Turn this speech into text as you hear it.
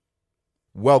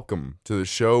Welcome to the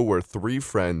show where three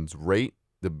friends rate,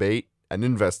 debate, and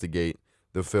investigate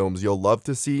the films you'll love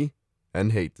to see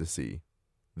and hate to see.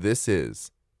 This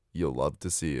is You'll Love to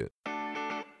See It.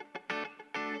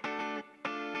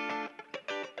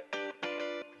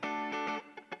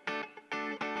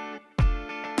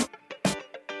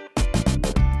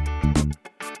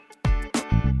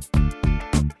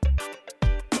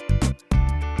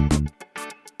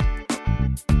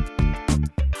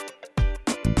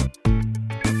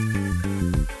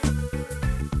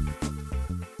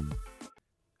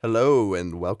 Hello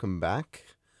and welcome back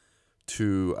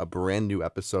to a brand new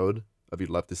episode of You'd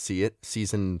Love to See It,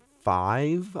 season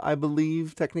 5, I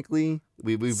believe. Technically,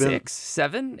 we've been 6,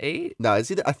 7, 8. No, it's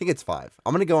either. I think it's 5.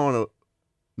 I'm gonna go on a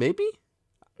maybe.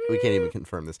 We can't even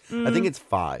confirm this. I think it's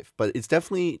 5, but it's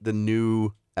definitely the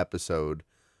new episode.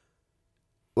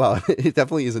 Well, it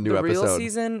definitely is a new the episode. real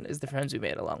season is the friends we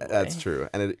made along the way. That's true,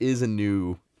 and it is a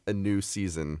new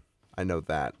season. I know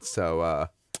that. So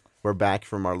we're back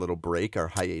from our little break, our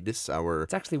hiatus.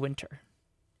 It's actually winter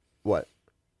What?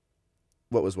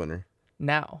 What was winter?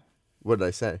 now. What did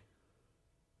I say?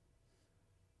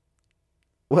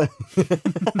 What?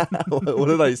 What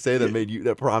did I say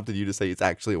that prompted you to say it's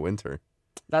actually a winter?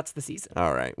 That's the season.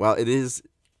 All right. Well, it is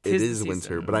Tis the winter,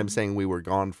 season. but I'm saying we were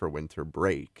gone for winter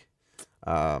break.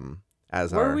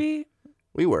 Were we?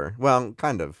 We were. Well,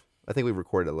 kind of. I think we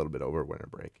recorded a little bit over winter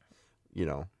break. You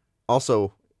know.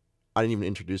 Also, I didn't even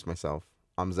introduce myself.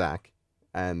 I'm Zach,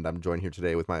 and I'm joined here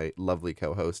today with my lovely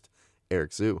co-host,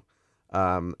 Eric Zhu.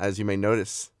 As you may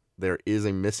notice, there is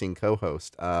a missing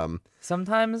co-host.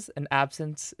 Sometimes an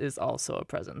absence is also a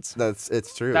presence.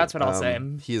 It's true. That's what I'll say.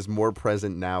 He is more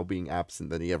present now being absent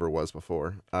than he ever was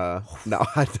before. No,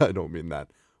 I don't mean that.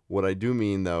 What I do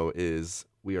mean, though, is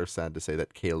we are sad to say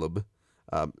that Caleb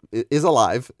is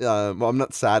alive. Well, I'm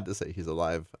not sad to say he's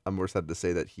alive. I'm more sad to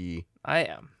say that he I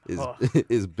am.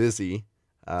 is busy.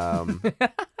 Well,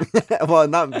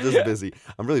 not just busy.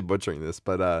 I'm really butchering this,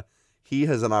 but he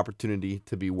has an opportunity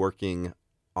to be working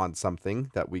on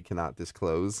something that we cannot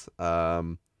disclose. I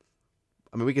mean,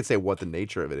 we could say what the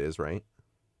nature of it is, right?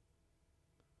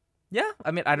 Yeah.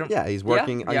 I mean, I don't. Yeah, he's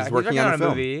working. Yeah, he's working on a film.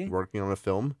 movie. Working on a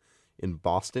film in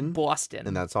Boston,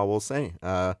 and that's all we'll say.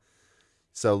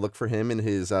 So look for him in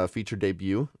his feature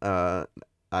debut.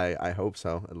 I hope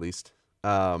so, at least.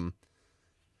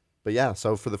 But yeah,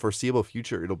 so for the foreseeable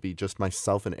future, it'll be just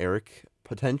myself and Eric.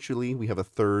 Potentially, we have a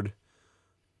third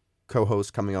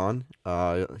co-host coming on.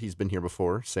 He's been here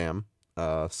before, Sam.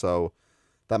 So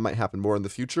that might happen more in the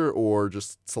future, or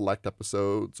just select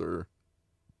episodes or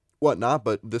whatnot.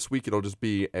 But this week it'll just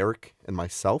be Eric and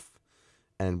myself,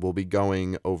 and we'll be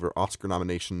going over Oscar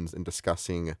nominations and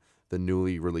discussing the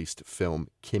newly released film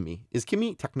Kimi. Is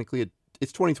Kimi technically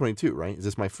it's 2022, right? Is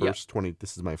this my first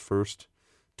This is my first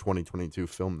 2022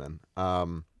 film then.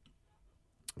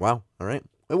 Wow. All right.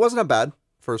 It wasn't a bad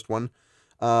first one.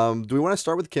 Do we want to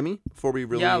start with Kimi before we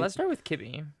really? Yeah, let's start with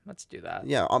Kimi. Let's do that.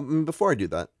 Yeah. Before I do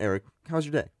that, Eric, how was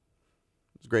your day?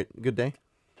 It was great. Good day.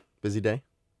 Busy day.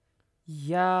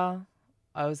 Yeah,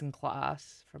 I was in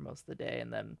class for most of the day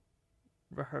and then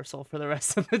rehearsal for the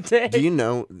rest of the day. Do you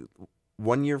know,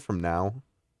 1 year from now,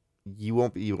 you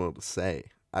won't be able to say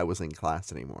I was in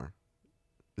class anymore.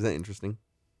 Is that interesting?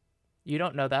 You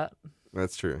don't know that.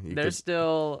 That's true. You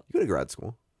go to grad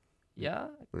school. Yeah.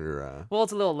 Or, Well,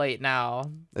 it's a little late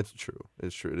now. It's true.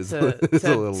 It's true. It is. To it's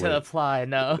a little to late. apply.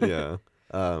 No. Yeah.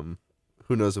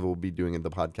 Who knows if we'll be doing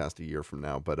the podcast a year from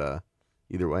now? But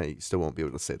either way, you still won't be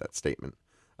able to say that statement.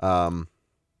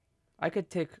 I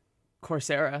could take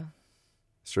Coursera.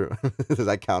 It's true. Does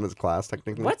that count as class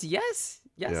technically? What? Yes.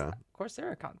 Yeah.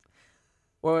 Coursera counts.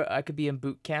 Or I could be in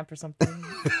boot camp or something,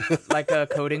 like a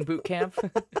coding boot camp.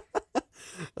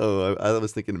 Oh, I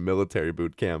was thinking military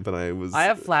boot camp, and I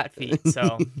have flat feet,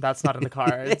 so that's not in the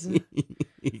cards.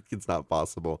 It's not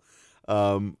possible.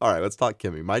 All right, let's talk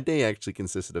Kimi. My day actually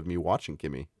consisted of me watching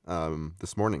Kimi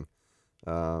this morning.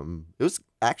 It was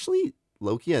actually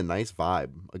low-key a nice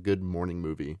vibe, a good morning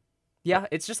movie. Yeah,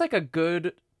 it's just like a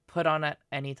good put on at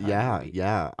any time. movie.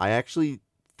 Yeah. I actually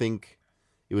think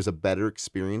it was a better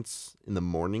experience in the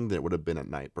morning than it would have been at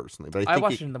night, personally. But I think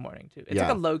watched it in the morning too. It's like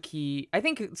a low key. I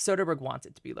think Soderbergh wants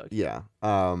it to be low key. Yeah.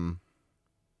 And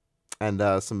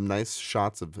some nice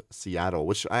shots of Seattle,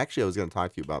 which I was going to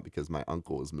talk to you about because my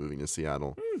uncle is moving to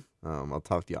Seattle. I'll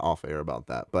talk to you off air about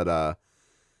that. But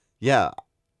yeah,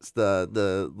 it's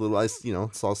the little I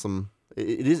saw some.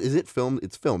 Is it filmed?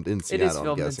 It's filmed in Seattle. It is filmed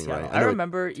I'm guessing, in Seattle. right? I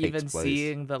remember even place.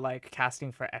 seeing the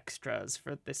casting for extras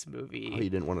for this movie. Oh, you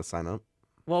didn't want to sign up?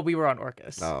 Well, we were on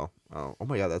Orcus. Oh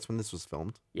my God, that's when this was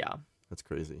filmed. Yeah. That's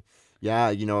crazy. Yeah,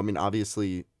 I mean,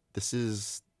 obviously, this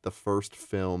is the first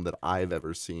film that I've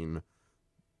ever seen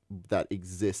that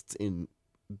exists in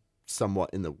somewhat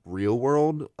in the real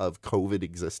world of COVID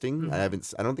existing.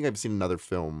 Mm-hmm. I don't think I've seen another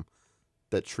film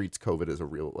that treats COVID as a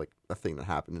real, like, a thing that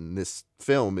happened. And this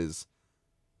film is,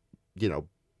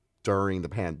 during the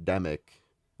pandemic.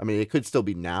 I mean, it could still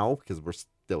be now because we're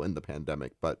still in the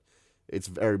pandemic, but it's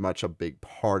very much a big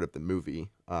part of the movie.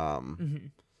 Mm-hmm.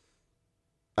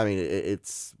 I mean,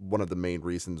 it's one of the main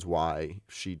reasons why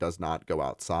she does not go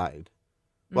outside.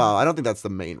 Well, I don't think that's the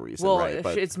main reason, right?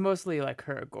 But it's mostly like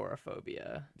her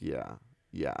agoraphobia. Yeah,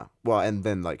 yeah. Well, and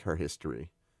then like her history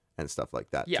and stuff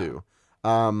like that too.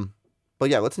 But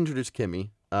yeah, let's introduce Kimmy.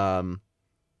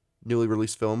 Newly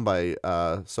released film by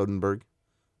Soderbergh.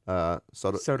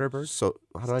 Soderbergh.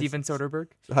 Steven Soderbergh.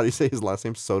 How do you say his last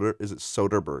name? Is it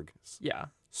Soderbergh? Yeah.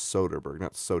 Soderbergh,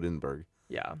 not Soderbergh.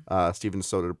 Yeah. Steven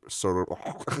Soderbergh.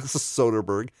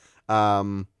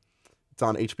 It's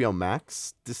on HBO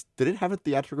Max. Did it have a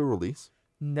theatrical release?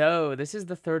 No, this is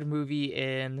the third movie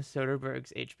in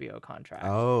Soderbergh's HBO contract.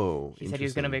 Oh, he said he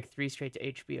was going to make 3 straight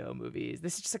to HBO movies.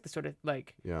 This is just like the sort of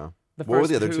like the first were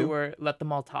the other two were Let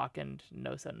Them All Talk and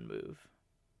No Sudden Move.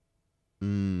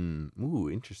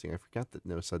 Ooh, interesting. I forgot that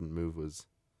No Sudden Move was.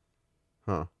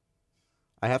 Huh.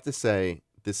 I have to say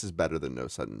this is better than No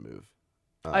Sudden Move.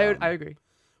 I agree.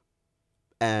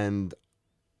 And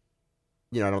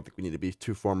I don't think we need to be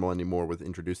too formal anymore with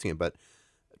introducing it, but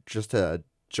just to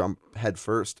jump head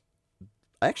first,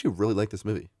 I actually really like this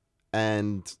movie.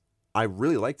 And I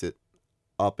really liked it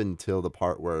up until the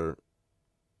part where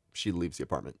she leaves the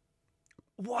apartment.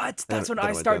 What? That's when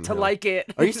I start to like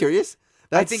it. Are you serious?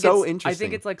 That's so interesting. I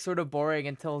think it's like sort of boring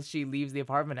until she leaves the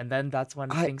apartment, and then that's when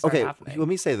things start happening. Let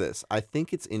me say this. I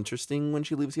think it's interesting when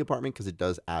she leaves the apartment because it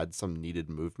does add some needed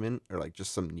movement or like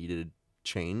just some needed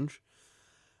change.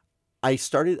 I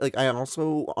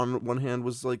also, on one hand,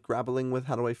 was like grappling with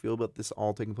how do I feel about this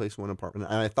all taking place in one apartment.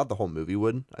 And I thought the whole movie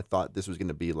would. I thought this was going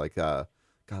to be like, God,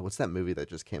 what's that movie that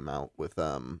just came out with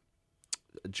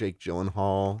Jake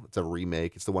Gyllenhaal? It's a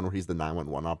remake. It's the one where he's the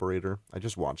 911 operator. I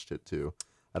just watched it too.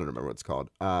 I don't remember what it's called.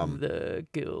 The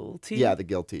Guilty? Yeah, The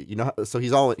Guilty. So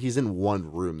he's in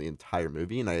one room the entire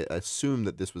movie, and I assumed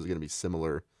that this was going to be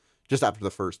similar. Just after the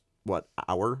first,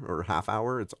 hour or half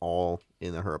hour, it's all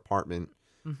in her apartment.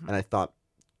 Mm-hmm. And I thought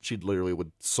she literally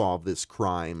would solve this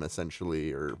crime,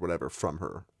 essentially, or whatever, from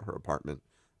her apartment.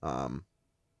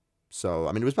 So,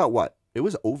 I mean, it was about what? It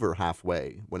was over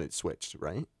halfway when it switched,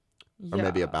 right? Yeah. Or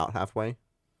maybe about halfway?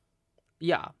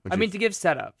 Yeah. To give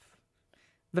setup.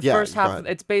 The first half,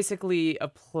 it's basically a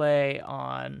play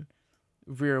on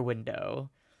Rear Window,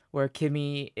 where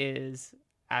Kimmy is,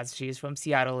 as she is from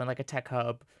Seattle in like a tech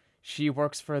hub, she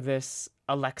works for this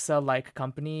Alexa-like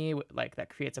company like that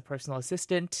creates a personal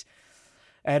assistant,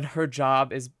 and her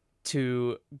job is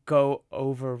to go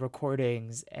over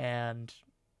recordings and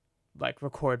like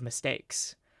record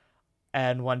mistakes.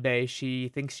 And one day she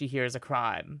thinks she hears a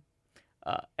crime,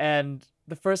 and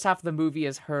the first half of the movie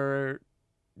is her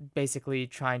basically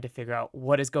trying to figure out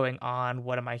what is going on,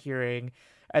 what am I hearing,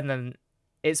 and then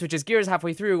it switches gears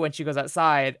halfway through when she goes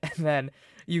outside, and then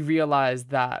you realize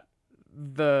that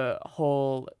the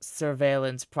whole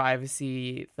surveillance,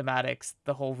 privacy thematics,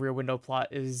 the whole Rear Window plot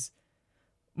is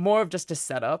more of just a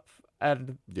setup,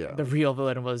 and the real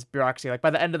villain was bureaucracy. Like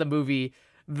by the end of the movie,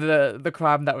 the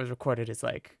crime that was recorded is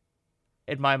like,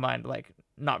 in my mind, like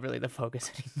not really the focus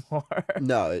anymore.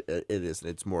 No, it isn't.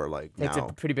 It's more like it's a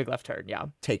pretty big left turn. Yeah,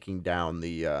 taking down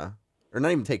the or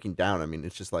not even taking down. I mean,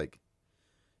 it's just like,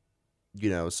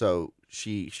 so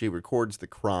she records the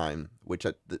crime, which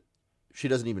she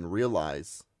doesn't even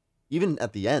realize. Even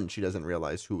at the end, she doesn't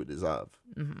realize who it is of,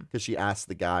 because she asks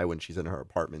the guy when she's in her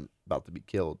apartment about to be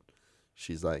killed.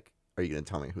 She's like, "Are you going to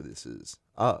tell me who this is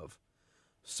of?"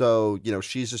 So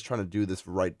she's just trying to do this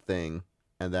right thing.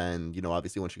 And then,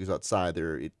 obviously when she goes outside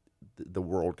there, the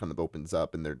world kind of opens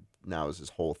up, and there now is this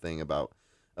whole thing about,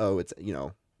 it's,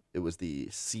 it was the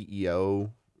CEO,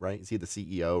 right? Is he the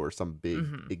CEO or some big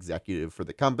executive for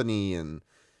the company? And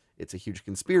it's a huge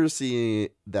conspiracy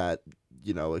that,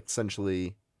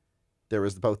 essentially there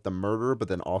was both the murder, but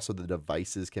then also the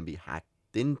devices can be hacked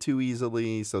into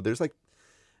easily. So there's like,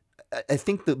 I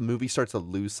think the movie starts to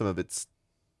lose some of its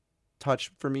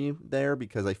touch for me there,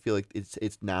 because I feel like it's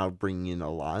now bringing in a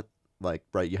lot. Like,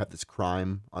 right, you have this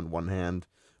crime on one hand,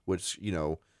 which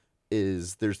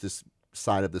there's this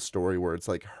side of the story where it's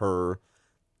like her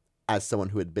as someone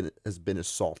who has been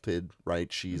assaulted,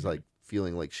 right? She's like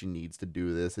feeling like she needs to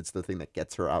do this. It's the thing that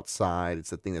gets her outside.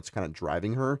 It's the thing that's kind of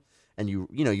driving her. And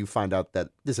you find out that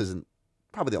this isn't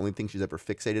probably the only thing she's ever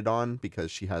fixated on,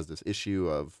 because she has this issue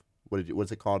of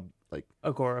what's it called? Like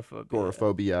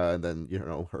agoraphobia. And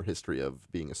then her history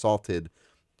of being assaulted.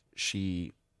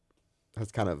 She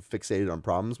has kind of fixated on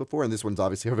problems before, and this one's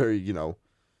obviously a very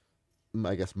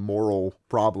I guess moral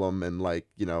problem, and like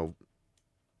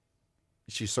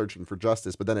she's searching for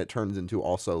justice, but then it turns into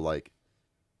also like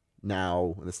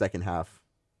now in the second half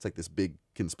it's like this big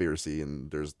conspiracy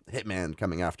and there's a hitman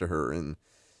coming after her and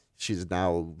she's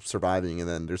now surviving, and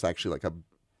then there's actually like a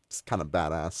kind of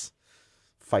badass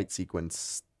fight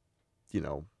sequence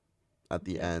at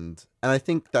the end, and I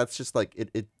think that's just like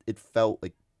it felt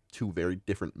like two very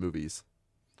different movies.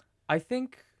 I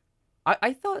think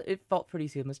I thought it felt pretty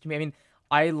seamless to me. I mean,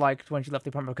 I liked when she left the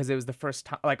apartment because it was the first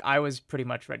time, like, I was pretty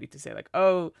much ready to say, like,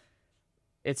 oh,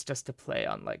 it's just to play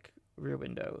on, like, Rear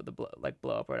Window, the blow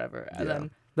up or whatever. And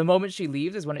then the moment she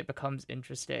leaves is when it becomes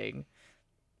interesting,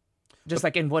 just,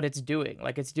 like, in what it's doing.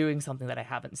 Like, it's doing something that I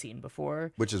haven't seen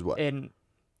before. Which is what?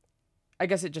 I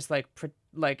guess it just, like,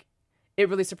 it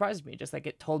really surprised me. Just, like,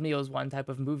 it told me it was one type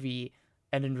of movie,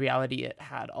 and in reality it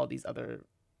had all these other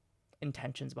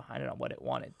intentions behind it on what it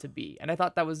wanted to be, and I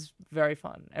thought that was very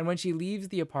fun. And when she leaves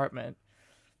the apartment,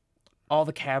 all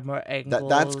the camera angles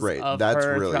that's great. Of that's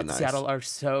her really throughout nice. Seattle are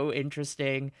so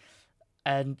interesting,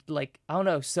 and like, I don't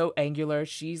know, so angular.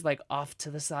 She's like off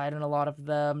to the side in a lot of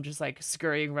them, just like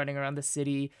scurrying, running around the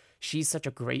city. She's such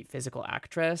a great physical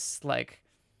actress. Like,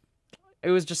 it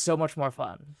was just so much more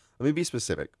fun. Let me be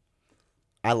specific.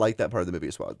 I like that part of the movie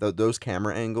as well. Those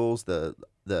camera angles, the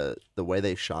way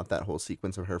they shot that whole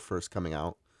sequence of her first coming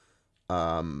out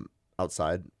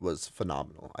outside was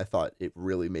phenomenal. I thought it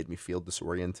really made me feel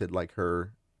disoriented, like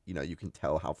her, you can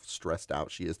tell how stressed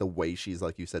out she is. The way she's,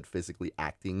 like you said, physically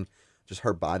acting, just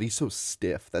her body so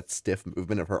stiff, that stiff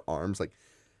movement of her arms, like,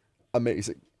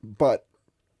 amazing. But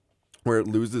where it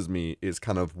loses me is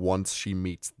kind of once she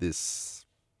meets this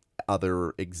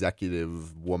other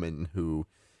executive woman who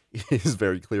is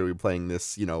very clearly playing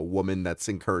this, woman that's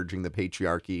encouraging the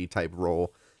patriarchy type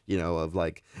role, of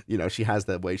like, she has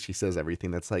that way she says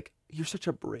everything that's like, you're such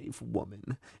a brave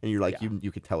woman. And you're like, you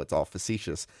could tell it's all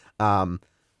facetious.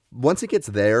 Once it gets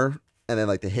there and then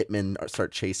like the hitmen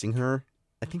start chasing her,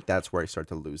 I think that's where I start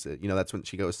to lose it. That's when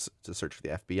she goes to search for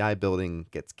the FBI building,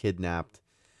 gets kidnapped.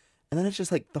 And then it's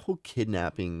just like the whole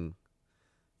kidnapping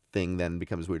thing then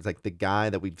becomes weird. It's like the guy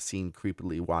that we've seen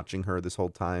creepily watching her this whole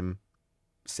time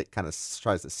kind of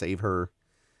tries to save her,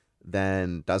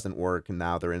 then doesn't work, and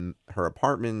now they're in her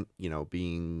apartment,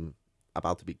 being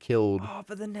about to be killed. Oh,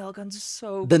 but the nail gun's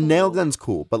so the cool. Nail gun's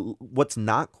cool, but what's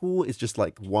not cool is just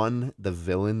like, one, the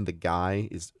villain, the guy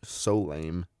is so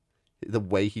lame. The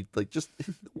way he like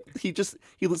he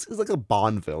looks like a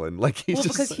Bond villain. Like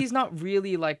because he's not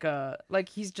really like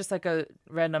he's just like a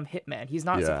random hitman. He's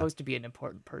not supposed to be an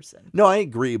important person. No, I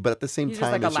agree, but at the same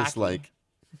time, it's just like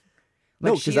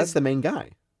no, because that's the main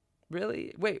guy.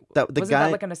 Really? Wait, wasn't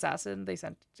that like an assassin they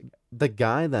sent? The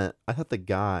guy that I thought the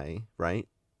guy, right?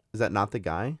 Is that not the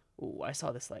guy? Oh, I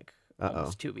saw this like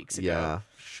almost 2 weeks ago. Yeah,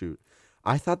 shoot.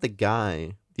 I thought the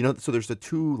guy, so there's the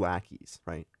two lackeys,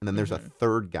 right? And then there's a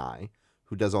third guy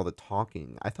who does all the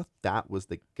talking. I thought that was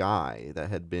the guy that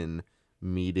had been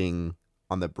meeting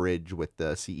on the bridge with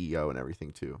the CEO and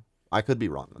everything too. I could be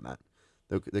wrong on that.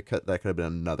 That could have been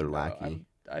another lackey.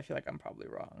 I feel like I'm probably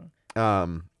wrong.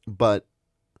 But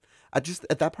I just,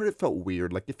 at that part, it felt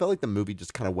weird. Like, it felt like the movie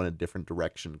just kind of went a different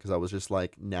direction, because I was just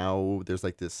like, now there's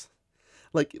like this,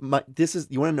 like, you want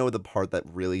to know the part that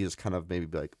really just kind of maybe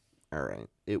be like, all right.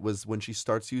 It was when she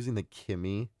starts using the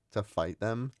Kimmy to fight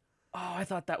them. Oh, I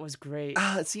thought that was great.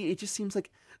 See, it just seems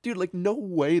like, dude, like, no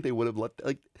way they would have let,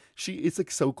 like, it's like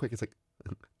so quick. It's like,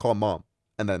 call mom,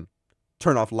 and then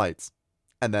turn off lights,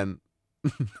 and then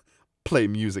play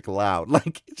music loud.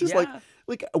 Like, it's just like,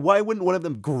 why wouldn't one of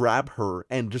them grab her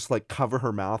and just like cover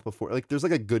her mouth before? Like, there's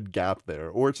like a good gap there,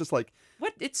 or it's just like,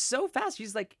 what? It's so fast.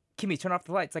 She's like, Kimmy, turn off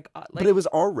the lights. Like, but it was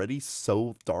already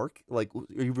so dark. Like,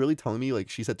 are you really telling me like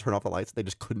she said turn off the lights? They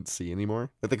just couldn't see anymore.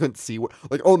 Like, they couldn't see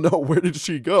like, oh no, where did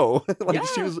she go? Like,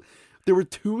 she was. There were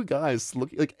two guys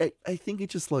looking. Like, I think it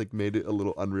just like made it a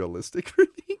little unrealistic for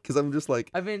me, because I'm just like,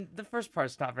 I mean, the first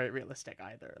part's not very realistic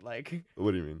either. Like,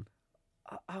 what do you mean?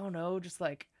 I don't know, just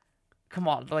like, come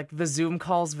on, like the Zoom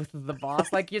calls with the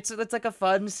boss, like it's like a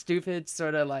fun, stupid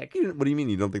sort of like. What do you mean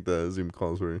you don't think the Zoom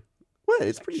calls were? What?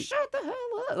 It's like, pretty. Shut the hell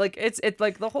up! Like it's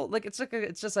like the whole like it's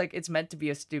just like it's meant to be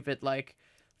a stupid like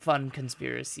fun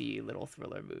conspiracy little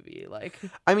thriller movie. Like,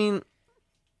 I mean,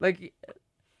 like,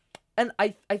 and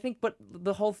I think, but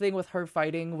the whole thing with her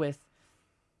fighting with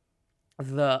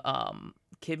the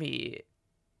Kimmy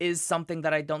is something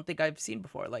that I don't think I've seen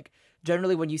before. Like,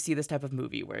 generally when you see this type of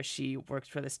movie where she works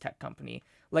for this tech company,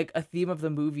 like a theme of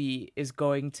the movie is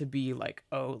going to be like,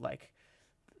 oh, like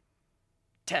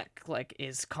tech like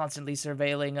is constantly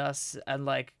surveilling us, and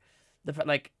like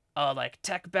like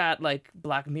tech bat, like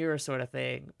Black Mirror sort of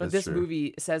thing. But this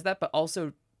movie says that, but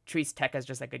also treats tech as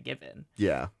just like a given.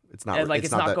 Yeah, it's not, and like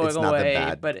it's not going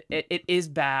away, but it is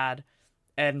bad.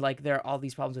 And like there are all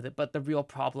these problems with it, but the real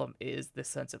problem is this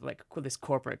sense of like this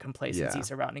corporate complacency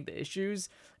surrounding the issues,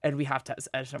 and we have to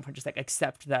at some point just like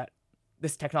accept that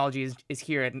this technology is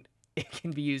here and it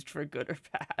can be used for good or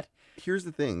bad. Here's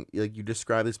the thing: like you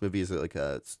describe this movie as like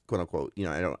a quote unquote,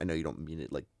 I know you don't mean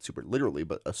it like super literally,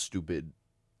 but a stupid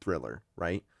thriller,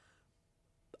 right?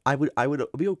 I would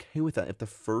be okay with that if the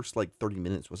first like 30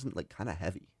 minutes wasn't like kind of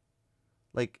heavy,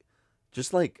 like.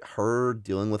 Just like her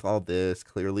dealing with all this,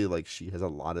 clearly like she has a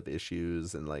lot of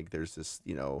issues, and like there's this,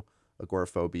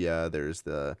 agoraphobia, there's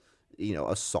the,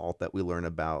 assault that we learn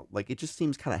about. Like it just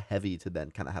seems kind of heavy to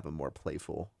then kind of have a more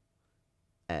playful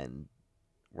and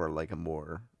or like a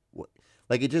more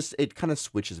like it kind of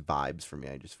switches vibes for me.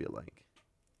 I just feel like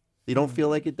you don't feel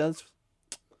like it does,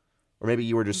 or maybe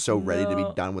you were just so ready to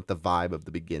be done with the vibe of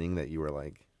the beginning that you were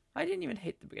like, I didn't even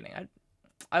hate the beginning.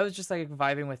 I was just like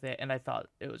vibing with it, and I thought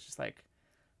it was just like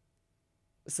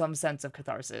some sense of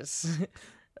catharsis.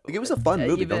 Like, it was a fun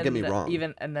movie, don't get me wrong.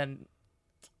 Even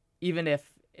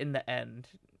if in the end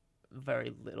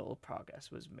very little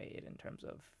progress was made in terms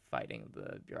of fighting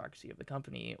the bureaucracy of the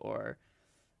company or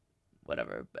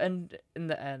whatever, and in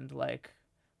the end, like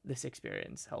this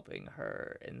experience helping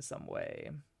her in some way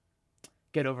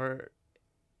get over,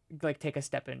 like take a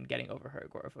step in getting over her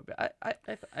agoraphobia. I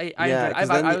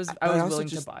was willing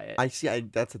to buy it. I see.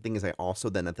 That's the thing is I also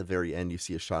then at the very end you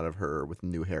see a shot of her with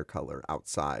new hair color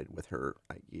outside with her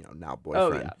now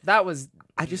boyfriend. Oh yeah, that was.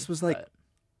 I just was like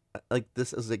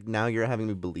this is like now you're having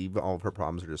me believe all of her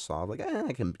problems are just solved. Like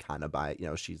I can kind of buy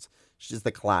it. She's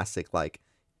the classic like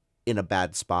in a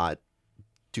bad spot,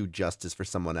 do justice for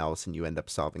someone else, and you end up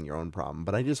solving your own problem.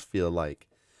 But I just feel like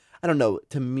I don't know.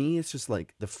 To me, it's just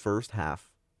like the first half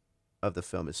of the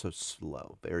film is so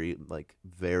slow, very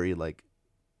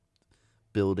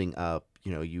building up.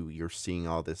 You're seeing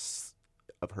all this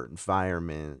of her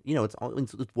environment. It's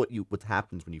what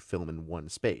happens when you film in one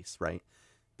space, right?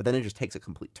 But then it just takes a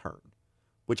complete turn,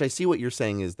 which I see what you're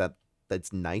saying is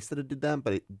that's nice that it did that.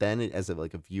 But as a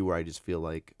viewer, I just feel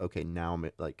like okay, now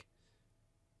I'm like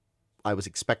I was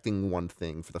expecting one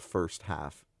thing for the first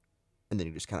half, and then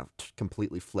you just kind of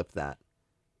completely flip that.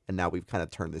 And now we've kind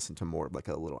of turned this into more of like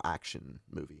a little action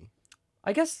movie.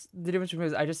 I guess the difference for me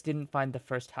is I just didn't find the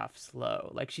first half slow.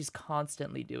 Like she's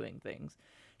constantly doing things.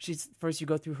 First you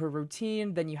go through her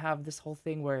routine, then you have this whole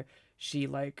thing where she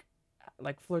like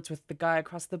flirts with the guy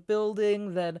across the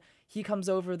building, then he comes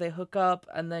over, they hook up,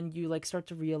 and then you like start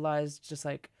to realize just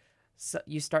like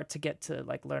you start to get to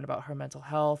like learn about her mental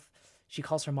health. She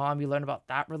calls her mom, you learn about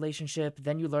that relationship,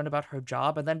 then you learn about her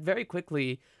job, and then very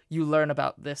quickly you learn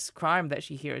about this crime that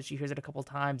she hears. She hears it a couple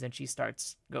times, and she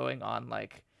starts going on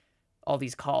like all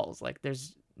these calls. Like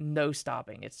there's no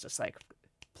stopping. It's just like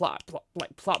plot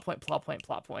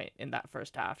point in that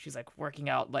first half. She's like working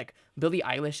out, like Billie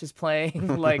Eilish is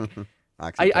playing. Like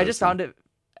I just found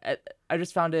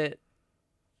it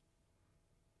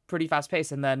pretty fast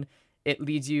paced, and then it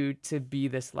leads you to be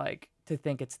this like to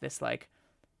think it's this like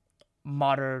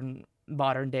modern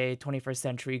day 21st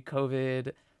century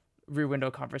COVID Rear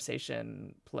Window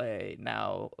conversation play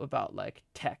now about like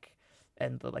tech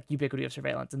and the like ubiquity of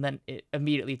surveillance, and then it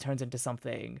immediately turns into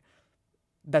something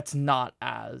that's not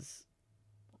as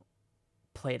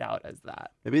played out as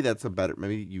that.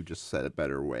 Maybe you just said a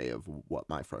better way of what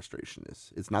my frustration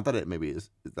is. It's not that it maybe is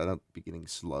that at the beginning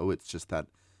slow, it's just that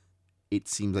it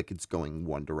seems like it's going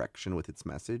one direction with its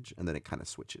message and then it kind of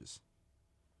switches.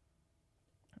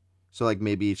 So like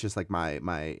maybe it's just like my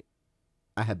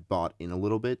I had bought in a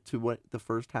little bit to what the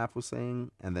first half was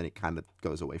saying, and then it kind of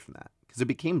goes away from that because it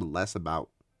became less about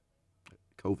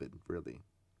COVID. Really,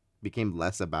 it became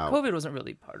less about COVID wasn't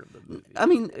really part of the movie. I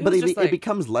mean, it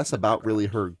becomes less about really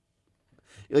her.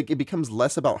 Like it becomes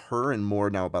less about her and more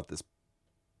now about this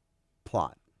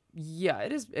plot. Yeah,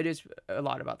 it is. It is a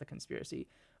lot about the conspiracy,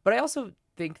 but I also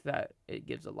think that it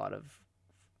gives a lot of.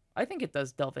 I think it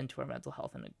does delve into her mental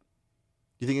health in a.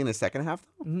 You think in the second half,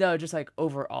 though? No, just like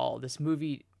overall, this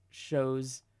movie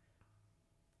shows,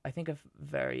 I think, a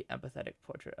very empathetic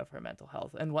portrait of her mental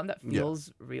health and one that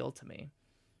feels real to me.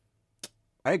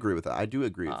 I agree with that. I do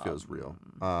agree it feels real.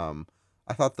 I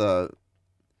thought I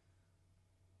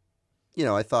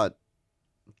thought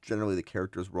generally the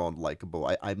characters were all likable.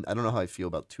 I don't know how I feel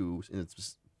about two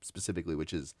specifically,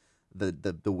 which is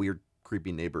the weird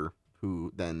creepy neighbor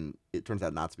who then it turns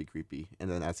out not to be creepy, and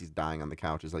then as he's dying on the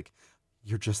couch is like,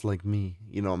 "You're just like me,"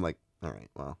 I'm like, all right,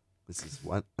 well, this is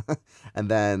what. And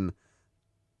then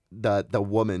the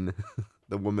woman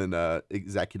the woman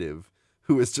executive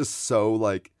who is just so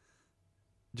like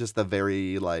just the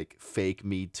very like fake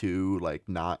Me Too, like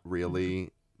not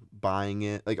really buying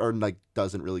it, like, or like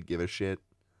doesn't really give a shit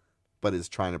but is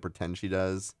trying to pretend she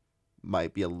does,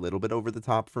 might be a little bit over the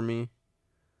top for me.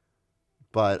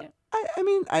 But yeah. I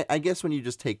mean, I guess when you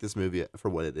just take this movie for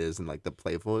what it is and like the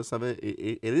playfulness of it,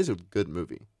 it is a good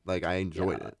movie. Like, I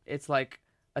enjoyed it. It's like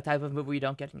a type of movie you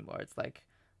don't get anymore. It's like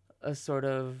a sort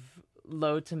of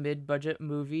low to mid budget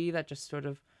movie that just sort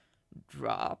of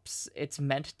drops. It's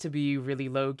meant to be really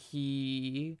low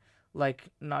key, like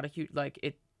not a huge like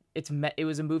it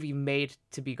was a movie made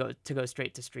to go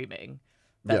straight to streaming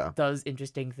that does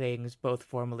interesting things both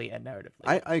formally and narratively.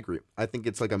 I agree. I think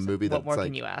it's like a movie that. What more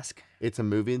can you ask? It's a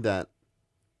movie that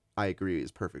I agree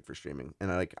is perfect for streaming,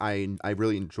 and I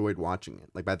really enjoyed watching it.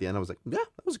 Like by the end, I was like, yeah,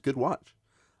 that was a good watch.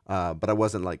 But I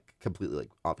wasn't like completely like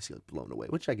obviously like blown away,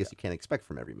 which I guess you can't expect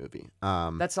from every movie.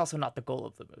 That's also not the goal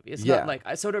of the movie. It's not like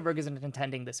Soderbergh isn't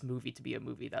intending this movie to be a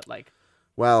movie that like.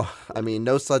 Well, I mean,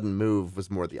 No Sudden Move was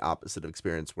more the opposite of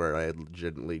experience, where I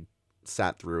legitimately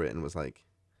sat through it and was like,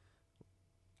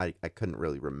 I couldn't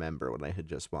really remember what I had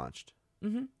just watched.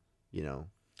 Mm-hmm.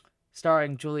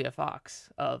 Starring Julia Fox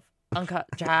of Uncut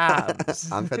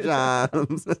Gems. Uncut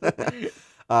Gems.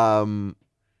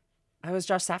 I was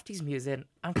Josh Safdie's muse in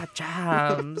Uncut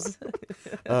Gems.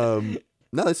 No,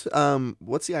 it's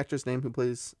what's the actress name who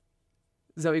plays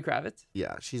Zoe Kravitz?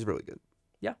 Yeah, she's really good.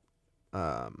 Yeah.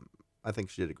 I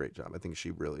think she did a great job. I think she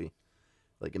really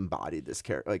like embodied this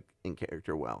character like in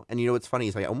character well. And what's funny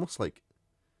is I almost like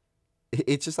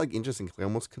it's just like interesting. I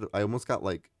almost got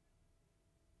like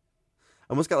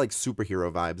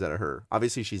superhero vibes out of her.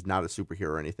 Obviously, she's not a superhero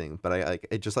or anything, but I like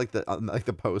it. Just like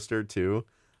the poster too.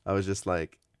 I was just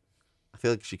like, I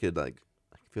feel like she could play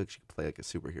like a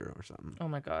superhero or something. Oh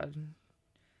my god!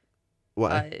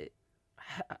 What?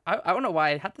 I don't know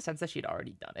why I had the sense that she'd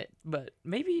already done it, but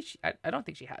maybe I don't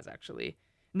think she has actually.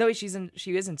 No, she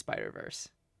is in Spider-Verse.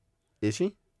 Is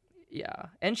she? Yeah,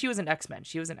 and she was in X-Men.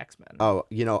 Oh,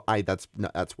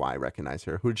 that's why I recognize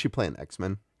her. Who did she play in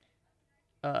X-Men?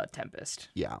 Tempest.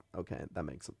 Yeah, okay,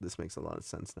 this makes a lot of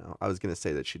sense now. I was gonna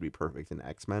say that she'd be perfect in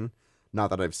X-Men. Not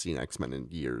that I've seen X-Men in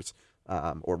years,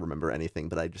 or remember anything,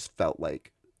 but I just felt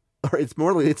like, or it's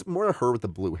more her with the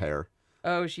blue hair.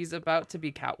 Oh, she's about to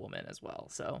be Catwoman as well.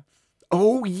 So.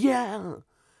 Oh yeah,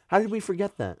 how did we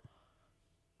forget that?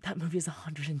 That movie is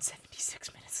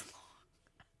 176 minutes long.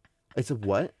 It's a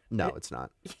what? No, it's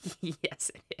not. Yes,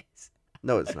 it is.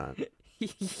 No, it's not.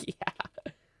 Yeah.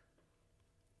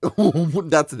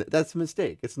 That's a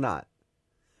mistake. It's not.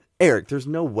 Eric, there's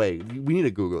no way. We need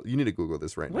to Google. You need to Google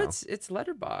this right now. It's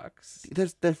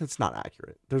Letterboxd. That's not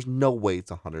accurate. There's no way it's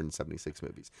 176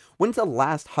 movies. When's the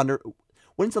last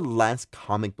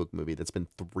comic book movie that's been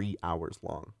 3 hours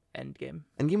long? Endgame.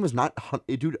 Endgame was not.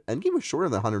 Dude, Endgame was shorter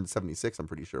than 176. I'm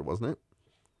pretty sure, wasn't it?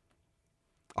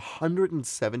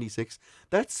 176.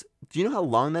 Do you know how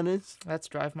long that is? That's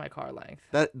Drive My Car length.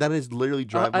 That is literally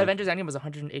Drive. Avengers Endgame was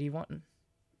 181.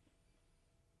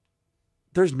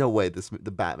 There's no way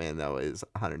the Batman though is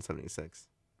 176.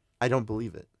 I don't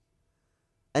believe it.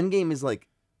 Endgame is like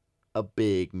a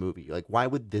big movie. Like, why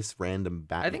would this random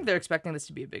Batman? I think they're expecting this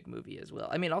to be a big movie as well.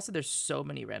 I mean, also there's so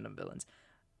many random villains.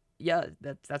 Yeah,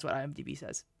 that's what IMDb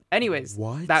says. Anyways,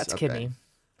 what? That's okay. Kimmy.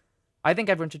 I think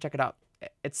everyone should check it out.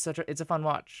 It's a fun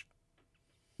watch.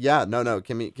 Yeah, no,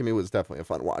 Kimmy was definitely a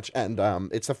fun watch, and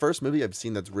it's the first movie I've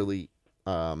seen that's really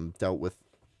dealt with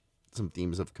some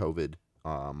themes of COVID,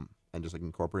 and just like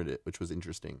incorporated it, which was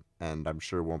interesting, and I'm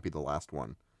sure won't be the last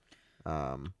one.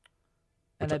 And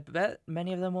I bet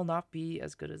many of them will not be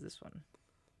as good as this one.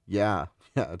 Yeah,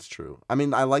 it's true. I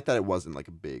mean, I like that it wasn't like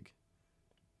a big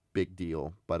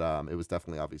deal, but it was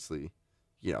definitely obviously,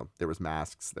 there was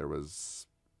masks, there was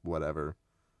whatever.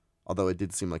 Although it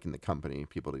did seem like in the company,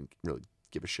 people didn't really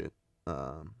give a shit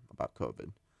about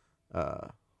COVID.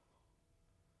 But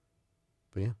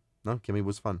yeah, no, Kimmy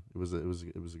was fun. It was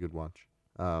a good watch.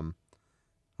 All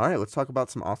right, let's talk about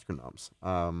some Oscar noms.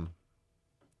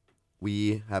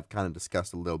 We have kind of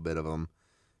discussed a little bit of them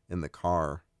in the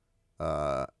car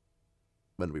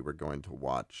when we were going to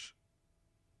watch.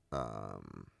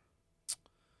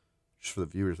 Just for the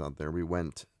viewers out there, we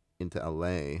went into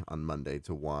LA on Monday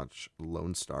to watch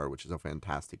Lone Star, which is a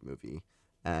fantastic movie,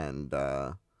 and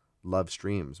Love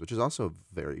Streams, which is also a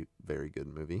very, very good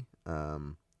movie. A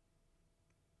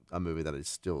movie that is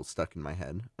still stuck in my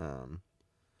head.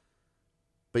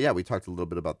 But yeah, we talked a little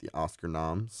bit about the Oscar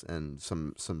noms and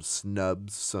some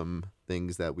snubs, some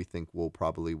things that we think will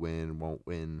probably win, won't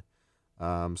win.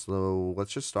 So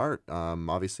let's just start.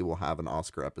 Obviously, we'll have an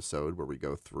Oscar episode where we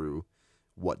go through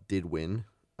what did win,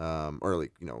 or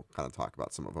like kind of talk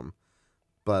about some of them.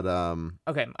 But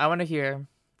okay, I want to hear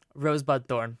Rosebud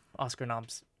Thorn Oscar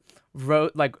noms.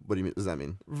 What do you mean? Does that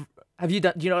mean? Have you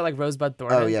done? Do you know what like Rosebud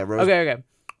Thorn? Oh is? Yeah, Rose. Okay.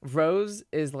 Rose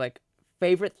is like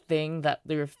favorite thing that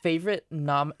your favorite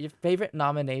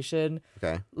nomination.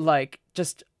 Okay. Like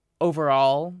just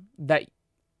overall that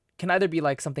can either be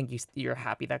like something you're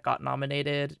happy that got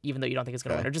nominated, even though you don't think it's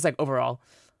gonna win, or just like overall.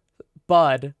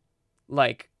 Bud,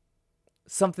 like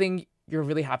something you're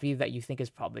really happy that you think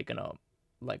is probably gonna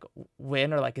like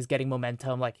win or like is getting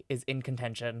momentum, like is in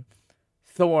contention.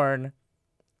 Thorn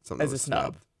as a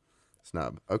snub.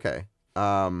 Snub. Okay.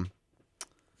 I'll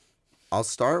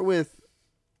start with.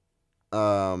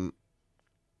 Can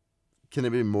it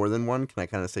be more than one? Can I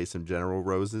kind of say some general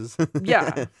roses?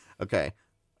 Yeah. Okay.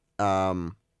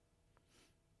 Some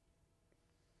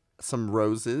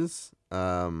roses.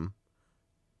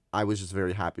 I was just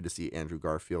very happy to see Andrew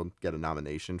Garfield get a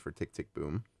nomination for Tick, Tick,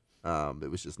 Boom.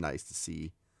 It was just nice to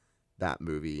see that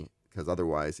movie because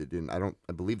otherwise it didn't. I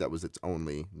believe that was its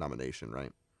only nomination,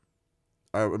 right?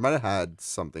 Or it might have had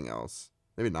something else.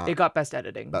 Maybe not. It got Best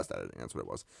Editing. Best Editing. That's what it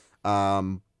was.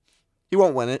 He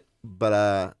won't win it,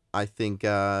 but I think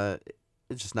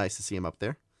it's just nice to see him up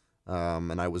there.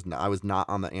 And I was not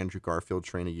on the Andrew Garfield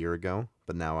train a year ago,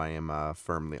 but now I am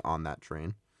firmly on that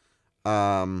train.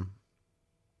 Other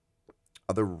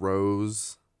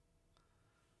Rose.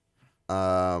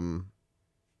 Do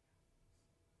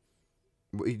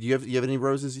you have any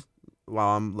roses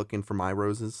while I'm looking for my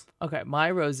roses? Okay, my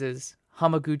roses.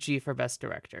 Hamaguchi for Best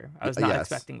Director. I was not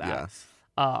expecting that. Yes.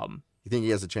 You think he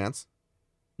has a chance?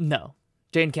 No.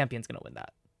 Jane Campion's gonna win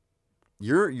that.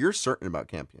 You're certain about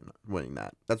Campion winning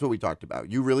that? That's what we talked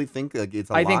about. You really think like it's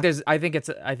a lock? I think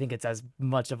it's as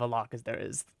much of a lock as there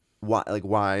is.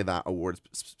 Why that award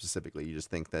specifically? You just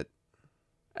think that?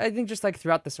 I think just like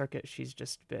throughout the circuit, she's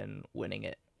just been winning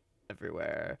it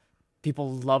everywhere.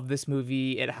 People love this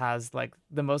movie. It has like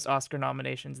the most Oscar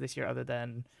nominations this year, other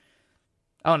than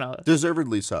I don't know.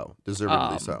 Deservedly so.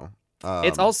 So.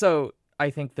 It's also,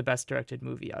 I think, the best directed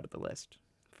movie out of the list,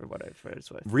 for what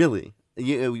it's worth. Really?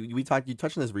 You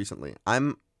touched on this recently. I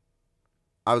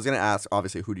was gonna ask,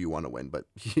 obviously, who do you want to win, but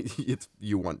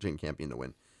you want Jane Campion to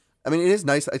win. I mean, it is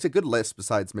nice. It's a good list.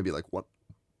 Besides maybe like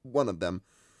one of them.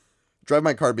 Drive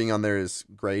My Car being on there is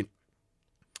great.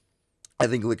 I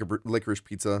think Licorice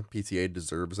Pizza PTA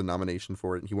deserves a nomination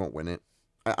for it. He won't win it.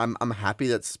 I'm happy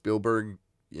that Spielberg.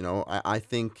 I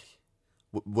think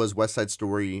was West Side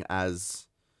Story as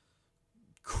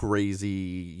crazy,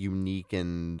 unique,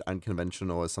 and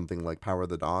unconventional as something like Power of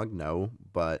the Dog? No,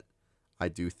 but I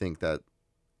do think that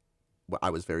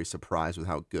I was very surprised with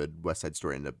how good West Side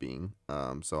Story ended up being.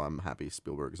 So I'm happy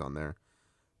Spielberg's on there.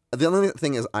 The only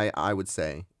thing is, I would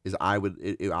say is I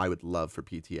would love for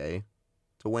PTA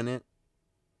to win it,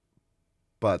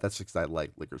 but that's just because I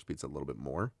like Licorice Pizza a little bit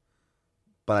more.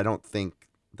 But I don't think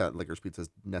that Licorice Pizza is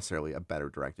necessarily a better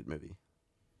directed movie.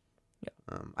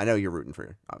 Yeah. I know you're rooting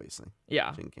for, obviously.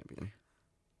 Yeah. Jane Campion.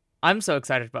 I'm so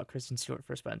excited about Kristen Stewart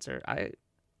for Spencer.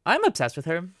 I'm obsessed with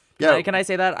her. Yeah. Can I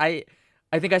say that? I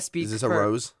think I speak. Is this a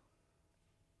rose?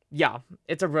 Yeah,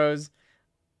 it's a rose.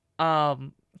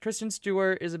 Kristen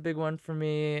Stewart is a big one for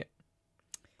me.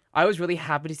 I was really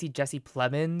happy to see Jesse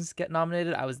Plemons get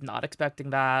nominated. I was not expecting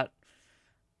that.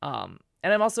 And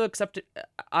I'm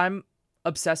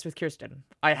obsessed with Kirsten.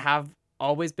 I have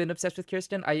always been obsessed with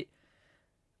Kirsten.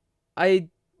 I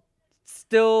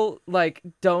still like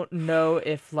don't know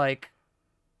if like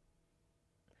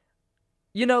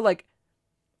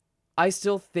I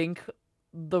still think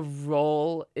the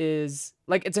role is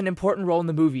like it's an important role in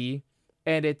the movie,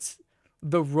 and it's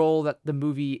the role that the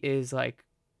movie is like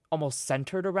almost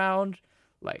centered around,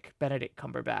 like Benedict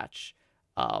Cumberbatch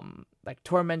like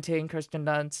tormenting Kirsten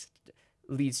Dunst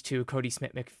leads to Cody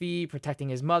Smith McPhee protecting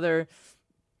his mother.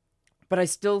 But I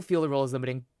still feel the role is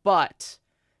limiting. But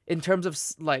in terms of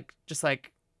like just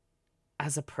like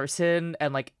as a person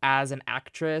and like as an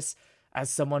actress, as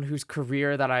someone whose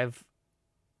career that I've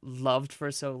loved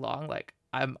for so long, like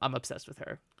I'm obsessed with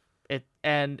her.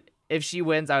 And if she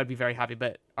wins, I would be very happy.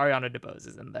 But Ariana DeBose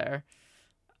is in there.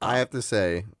 I have to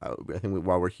say, I think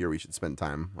while we're here, we should spend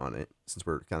time on it since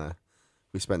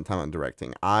we spend time on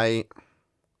directing. I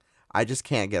just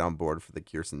can't get on board for the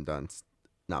Kirsten Dunst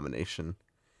nomination.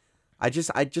 I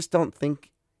just don't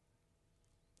think.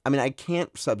 I mean, I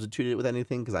can't substitute it with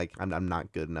anything because I'm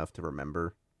not good enough to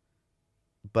remember.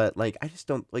 But like, I just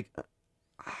don't like.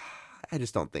 I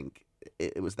just don't think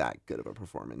it was that good of a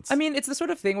performance. I mean, it's the sort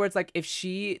of thing where it's like if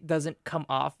she doesn't come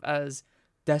off as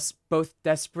both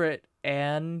desperate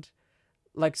and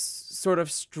like sort of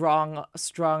strong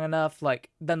enough, like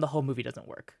then the whole movie doesn't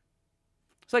work.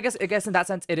 So I guess in that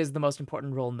sense, it is the most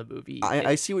important role in the movie.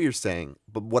 I see what you're saying,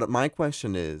 but what my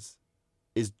question is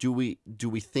do we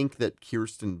think that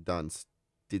Kirsten Dunst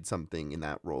did something in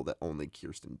that role that only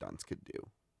Kirsten Dunst could do?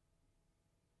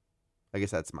 I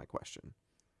guess that's my question.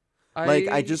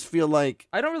 I just feel like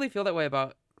I don't really feel that way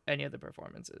about any of the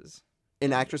performances.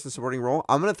 An actress in supporting role,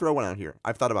 I'm gonna throw one out here.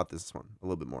 I've thought about this one a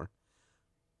little bit more.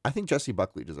 I think Jessie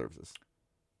Buckley deserves this.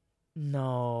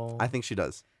 No. I think she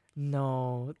does.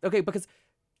 No. Okay, because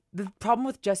the problem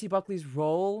with Jessie Buckley's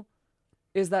role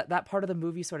is that part of the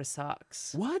movie sort of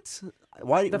sucks. What?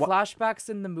 Why? Flashbacks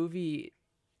in the movie...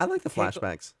 I like the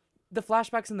flashbacks. The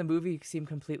flashbacks in the movie seem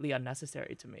completely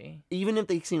unnecessary to me. Even if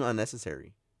they seem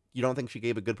unnecessary, you don't think she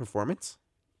gave a good performance?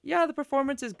 Yeah, the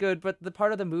performance is good, but the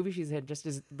part of the movie she's in just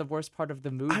is the worst part of the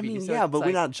movie. I mean, yeah, but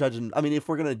we're not judging. I mean, if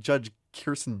we're going to judge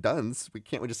Kirsten Dunst, we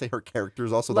just say her character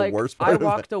is also the worst part I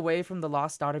walked away from The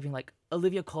Lost Daughter being like,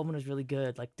 Olivia Colman was really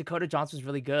good. Like, Dakota Johnson was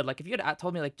really good. Like, if you had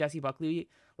told me, like, Jessie Buckley,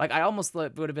 like, I almost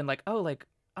would have been like, oh,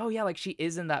 yeah, like, she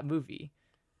is in that movie.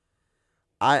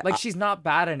 She's not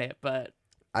bad in it, but...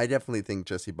 I definitely think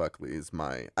Jessie Buckley is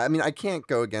I mean, I can't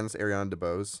go against Ariana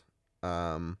DeBose.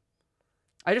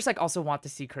 I just also want to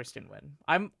see Kirsten win.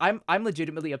 I'm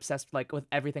legitimately obsessed with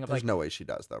everything. There's no way she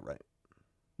does though, right?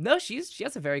 No, she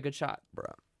has a very good shot, bro.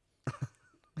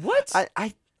 What?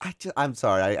 I'm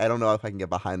sorry. I don't know if I can get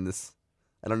behind this.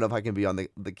 I don't know if I can be on the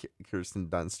Kirsten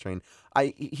Dunst train.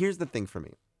 Here's the thing for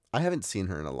me. I haven't seen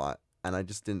her in a lot, and I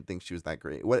just didn't think she was that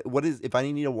great. What is if I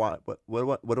need to watch?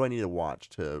 What do I need to watch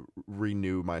to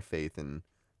renew my faith in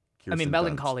Kirsten? I mean,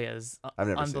 Melancholia Dunst? is I've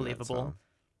never unbelievable. Seen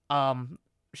that, so.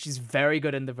 She's very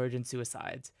good in The Virgin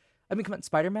Suicides. I mean, come on,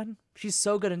 Spider-Man. She's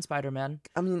so good in Spider-Man.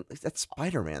 I mean, that's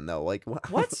Spider-Man though. Like what?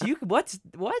 What?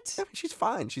 What? I mean, she's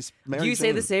fine. She's Mary Do you Jane.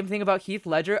 say the same thing about Heath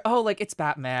Ledger? Oh, it's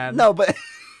Batman. No, but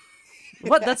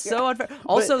what? That's so unfair.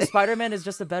 Also, Spider-Man is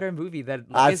just a better movie than.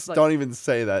 Don't even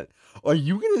say that. Are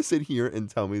you gonna sit here and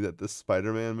tell me that the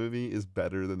Spider-Man movie is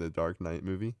better than the Dark Knight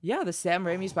movie? Yeah, the Sam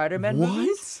Raimi Spider-Man movie.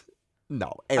 What?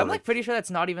 No, Eric. I'm pretty sure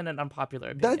that's not even an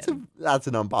unpopular opinion. That's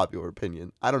an unpopular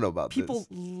opinion. I don't know about People this.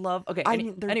 love. Okay.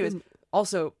 Anyways,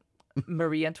 also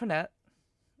Marie Antoinette,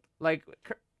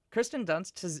 Kirsten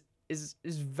Dunst is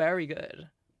very good.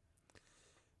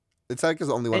 It's like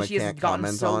the only one I can't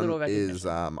comment on is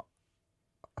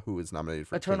who is nominated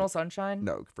for Eternal Sunshine.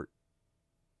 No,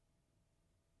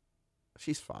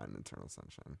 she's fine in Eternal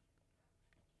Sunshine.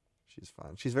 She's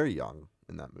fine. She's very young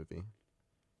in that movie.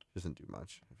 She doesn't do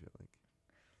much, I feel like.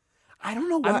 I don't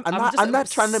know why. I'm not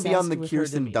trying to be on the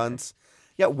Kirsten Dunst.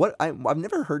 Yeah, I've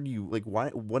never heard you why.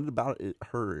 What about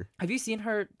her? Have you seen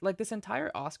her this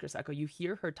entire Oscar cycle? You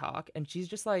hear her talk, and she's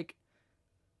just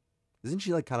Isn't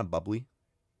she kind of bubbly?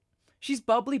 She's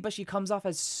bubbly, but she comes off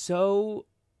as so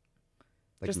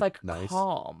just nice.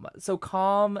 Calm. So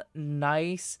calm,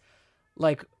 nice,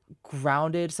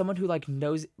 grounded. Someone who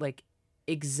knows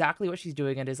exactly what she's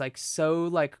doing and is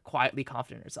so quietly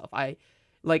confident in herself.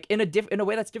 In a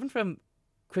way that's different from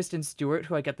Kristen Stewart,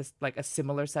 who I get this a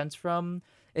similar sense from,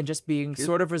 and just being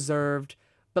sort of reserved.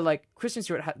 But Kristen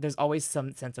Stewart, there's always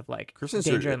some sense of Kristen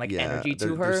danger Stewart, and energy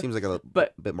to her. There seems a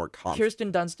bit more confident.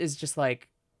 Kirsten Dunst is just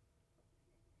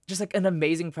an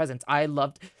amazing presence. I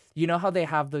loved, how they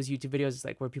have those YouTube videos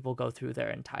where people go through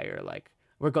their entire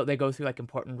they go through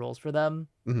important roles for them.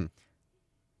 Mm-hmm.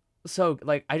 So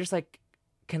I just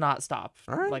cannot stop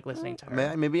listening to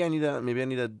her. Maybe I need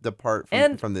to depart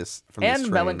from this. And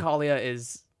Melancholia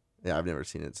is. Yeah, I've never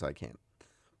seen it, so I can't.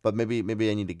 But maybe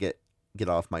I need to get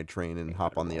off my train and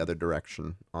hop on the other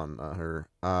direction on her.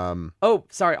 Oh,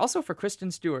 sorry. Also for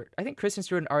Kristen Stewart, I think Kristen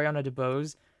Stewart and Ariana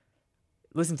DeBose.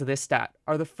 Listen to this stat: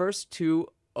 are the first two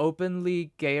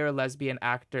openly gay or lesbian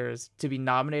actors to be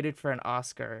nominated for an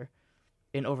Oscar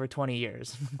in over 20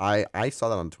 years. I saw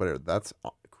that on Twitter. That's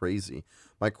crazy.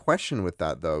 My question with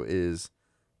that though is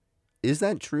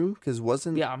that true? Because what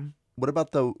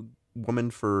about the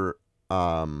woman for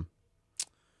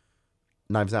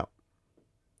Knives Out?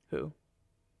 Who?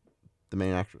 The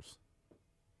main actress.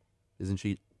 Isn't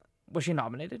she? Was she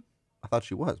nominated? I thought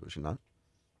she was she not?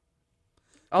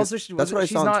 Also,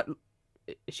 she's not.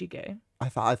 Is she gay? I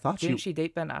thought Didn't she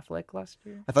date Ben Affleck last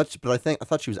year? I thought she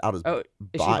was out as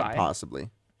bi,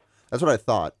 possibly. That's what I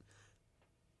thought.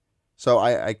 So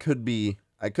I could be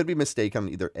I could be mistaken on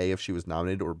either A, if she was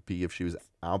nominated, or B, if she was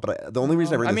out. But the only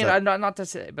reason I bring this up, not to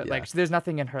say, but like, there's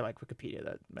nothing in her like Wikipedia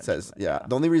that says, yeah.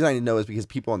 The only reason I know is because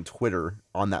people on Twitter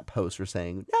on that post were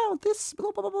saying, no, this,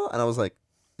 blah, blah, blah, blah. And I was like,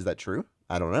 is that true?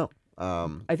 I don't know.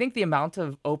 I think the amount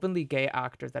of openly gay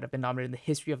actors that have been nominated in the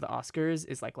history of the Oscars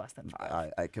is like less than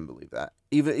 5. I can believe that.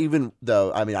 Even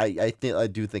though, I mean, I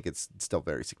do think it's still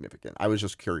very significant. I was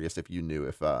just curious if you knew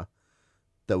if the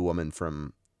woman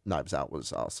from Knives Out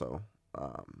was also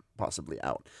possibly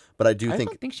out. But I don't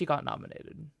think she got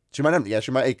nominated. She might have. Yeah, she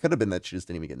might. It could have been that she just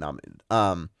didn't even get nominated.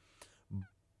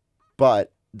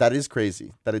 But that is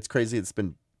crazy. It's crazy. It's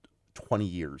been 20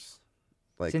 years.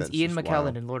 Like, since Ian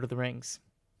McKellen in Lord of the Rings.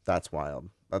 That's wild.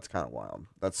 That's kind of wild.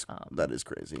 That is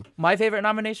crazy. My favorite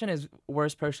nomination is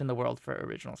Worst Person in the World for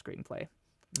Original Screenplay.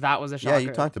 That was a shocker. Yeah,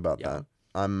 you talked about that.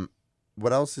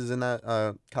 What else is in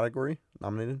that category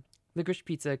nominated? Licorice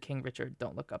Pizza, King Richard,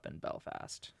 Don't Look Up, in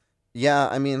Belfast. Yeah,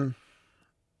 I mean,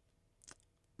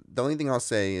 the only thing I'll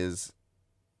say is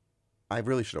I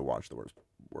really should have watched The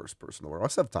Worst Person in the World. I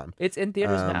still have time. It's in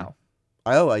theaters now.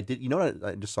 I did. You know what?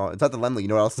 I just saw it. It's at the Laemmle. You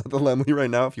know what else is at the Laemmle right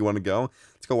now? If you want to go,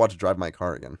 let's go watch Drive My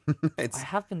Car again. I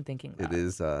have been thinking that. It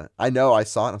is. I know. I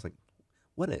saw it. And I was like,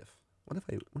 what if? What if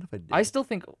I did? I still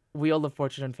think Wheel of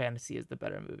Fortune and Fantasy is the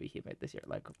better movie he made this year.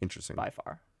 Like, interesting. By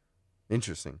far.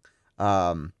 Interesting.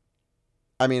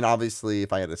 I mean, obviously,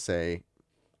 if I had to say,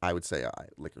 I would say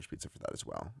Licorice Pizza for that as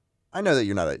well. I know that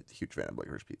you're not a huge fan of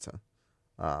Licorice Pizza,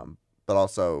 but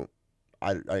also,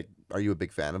 are you a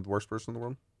big fan of The Worst Person in the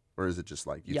World? Or is it just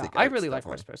like you think? I really like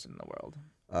Worst Person in the World.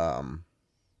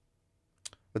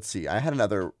 Let's see. I had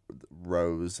another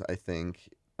rose, I think.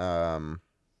 I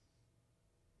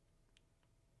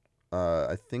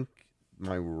think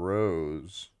my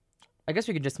rose. I guess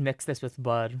we could just mix this with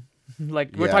Bud.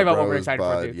 Like, we're talking about what we're excited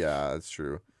Bud, for, dude. Yeah, that's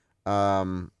true.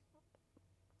 Oh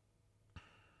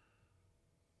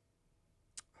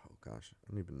gosh, I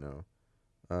don't even know.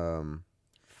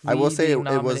 I will say it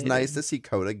was nice to see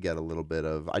Coda get a little bit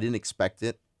of. I didn't expect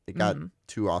it. It got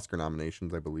 2 Oscar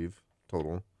nominations, I believe,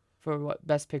 total. For what?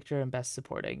 Best Picture and Best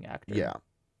Supporting Actor. Yeah.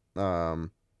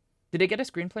 Did it get a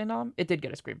screenplay nom? It did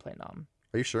get a screenplay nom.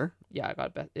 Are you sure? Yeah, I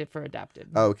got it for adapted.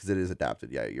 Oh, because it is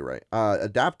adapted. Yeah, you're right.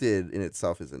 Adapted in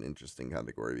itself is an interesting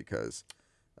category because,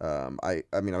 I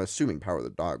mean, I'm assuming Power of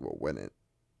the Dog will win it,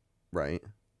 right?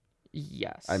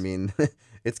 Yes. I mean,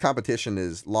 its competition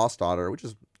is Lost Daughter, which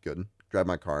is good. Drive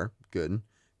My Car, good.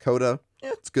 Coda,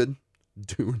 yeah, it's good.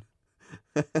 Dune.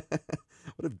 What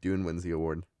if Dune wins the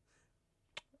award?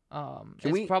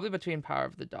 It's probably between Power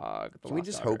of the Dog. Can we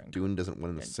just hope Dune doesn't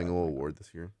win a single award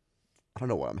this year? I don't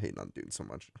know why I'm hating on Dune so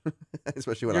much,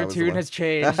 especially when your tune has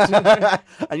changed. I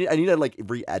need to like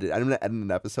re-edit. I'm gonna edit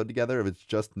an episode together if it's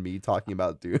just me talking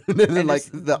about Dune, and then like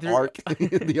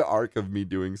the arc of me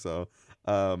doing so.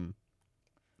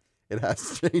 It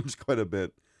has changed quite a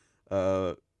bit.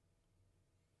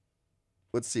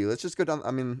 Let's see. Let's just go down.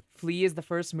 I mean, Flea is the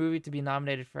first movie to be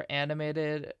nominated for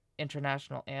animated,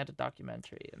 international, and a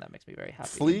documentary, and that makes me very happy.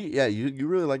 Flea, yeah, you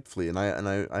really liked Flea, and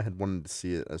I had wanted to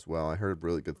see it as well. I heard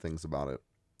really good things about it.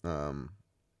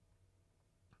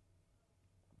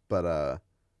 But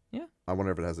yeah, I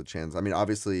wonder if it has a chance. I mean,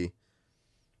 obviously,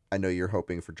 I know you're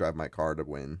hoping for Drive My Car to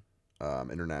win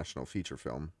international feature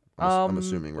film. I'm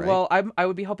assuming, right? Well, I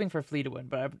would be hoping for Flea to win,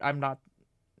 but I'm not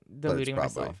deluding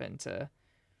myself into.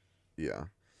 Yeah,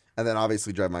 and then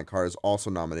obviously Drive My Car is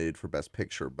also nominated for Best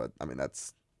Picture, but I mean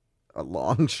that's a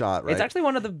long shot, right? It's actually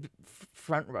one of the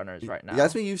front runners right now. Yeah,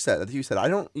 that's what you said. I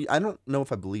don't know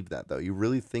if I believe that though. You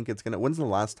really think it's gonna? When's the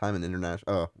last time an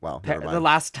international? Oh wow, never mind. The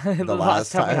last time we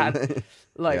had,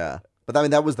 like, yeah, but I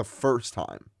mean that was the first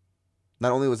time.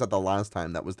 Not only was that the last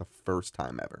time, that was the first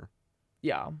time ever.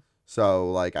 Yeah. So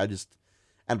like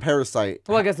and Parasite.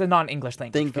 Well, I guess the non-English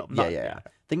language film. Yeah.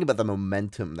 Think about the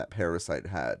momentum that Parasite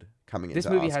had coming into Oscars.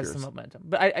 This movie has some momentum,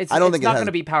 but I don't think it's not going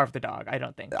to be Power of the Dog. I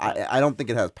don't think. I don't think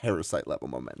it has Parasite level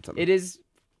momentum. It is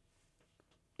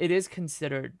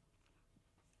considered,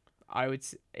 I would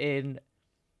say, in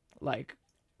like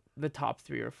the top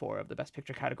 3 or 4 of the Best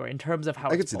Picture category in terms of how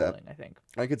it's polling. I think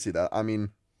I could see that. I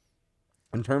mean,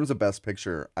 in terms of Best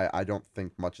Picture, I don't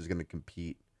think much is going to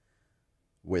compete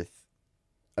with.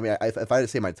 I mean, if I had to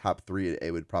say my top 3,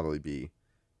 it would probably be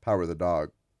Power of the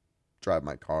Dog, Drive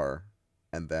My Car,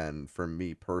 and then for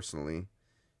me personally,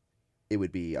 it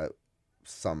would be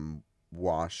some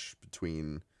wash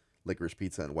between Licorice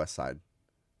Pizza and West Side.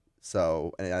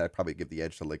 So, and I'd probably give the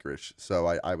edge to Licorice. So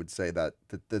I would say that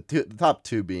the top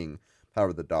 2 being Power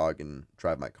of the Dog and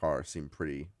Drive My Car seem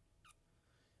pretty.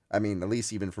 I mean, at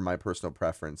least even for my personal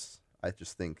preference, I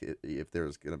just think if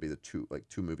there's going to be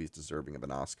two movies deserving of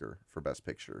an Oscar for Best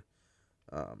Picture,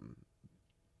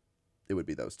 it would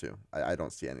be those two. I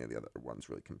don't see any of the other ones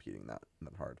really competing that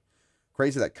hard.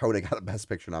 Crazy that Coda got a Best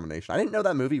Picture nomination. I didn't know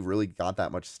that movie really got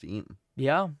that much steam.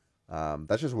 Yeah.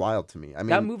 That's just wild to me. I mean,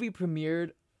 that movie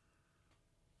premiered.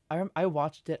 I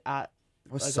watched it at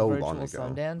it was so long ago.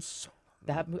 Sundance.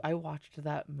 I watched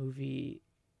that movie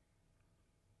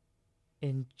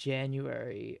in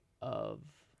January of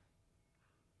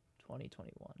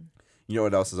 2021. You know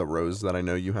what else is a rose that I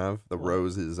know you have? The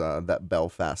rose is that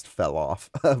Belfast fell off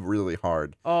really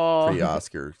hard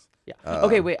pre-Oscars. Yeah.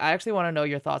 Okay, wait. I actually want to know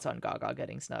your thoughts on Gaga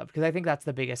getting snubbed because I think that's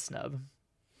the biggest snub.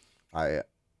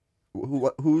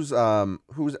 Who's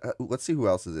let's see who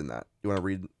else is in that. You want to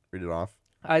read it off?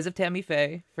 Eyes of Tammy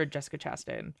Faye for Jessica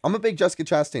Chastain. I'm a big Jessica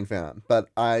Chastain fan, but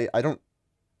I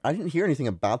didn't hear anything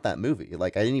about that movie.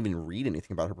 Like I didn't even read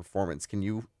anything about her performance. Have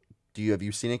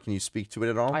you seen it? Can you speak to it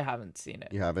at all? I haven't seen it.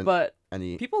 You haven't? But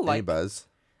any buzz?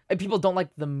 And people don't like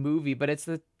the movie, but it's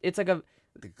like a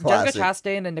Jessica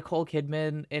Chastain and Nicole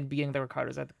Kidman in Being the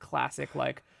Ricardos are the classic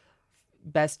like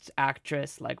best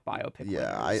actress like biopic.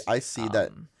 Yeah, winners. I see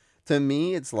that. To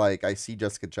me, it's like I see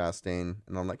Jessica Chastain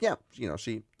and I'm like, yeah,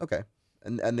 she okay.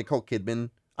 And Nicole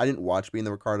Kidman, I didn't watch Being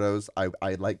the Ricardos. I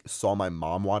like saw my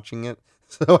mom watching it,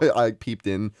 so I peeped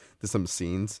in to some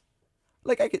scenes.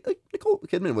 Nicole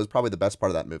Kidman was probably the best part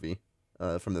of that movie,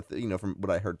 from from what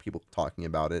I heard people talking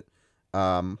about it.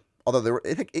 Although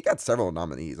it got several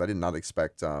nominees. I did not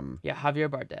expect. Javier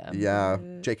Bardem. Yeah,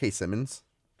 J.K. Simmons.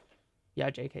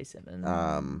 Yeah, J.K. Simmons.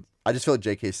 I just feel like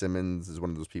J.K. Simmons is one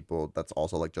of those people that's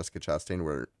also like Jessica Chastain,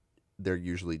 where they're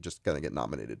usually just gonna get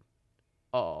nominated.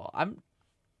 Oh,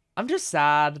 I'm just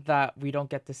sad that we don't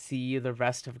get to see the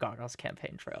rest of Gaga's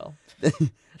campaign trail.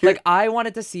 I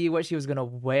wanted to see what she was gonna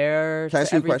wear to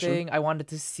everything. I wanted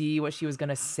to see what she was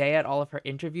gonna say at all of her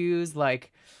interviews. The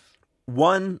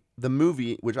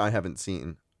movie, which I haven't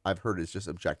seen, I've heard is just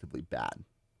objectively bad.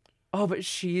 Oh, but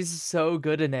she's so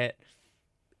good in it.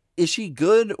 Is she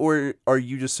good, or are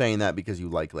you just saying that because you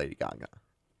like Lady Gaga?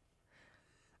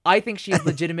 I think she's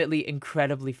legitimately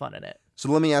incredibly fun in it.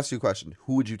 So let me ask you a question.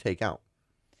 Who would you take out?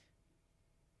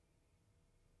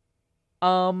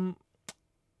 I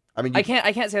mean, I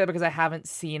can't say that because I haven't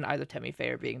seen either Tammy Faye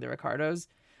or Being the Ricardos,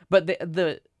 but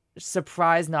the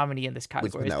surprise nominee in this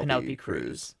category is Penelope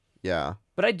Cruz. Yeah.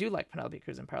 But I do like Penelope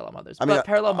Cruz and Parallel Mothers.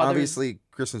 Parallel Mothers, obviously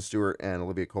Kristen Stewart and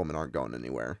Olivia Colman aren't going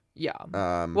anywhere. Yeah.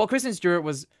 Well, Kristen Stewart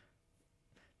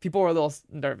people were a little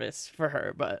nervous for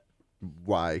her, but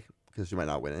why? Because she might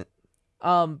not win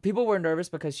it. People were nervous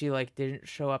because she didn't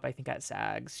show up. I think at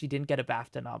SAGs, she didn't get a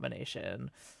BAFTA nomination.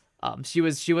 She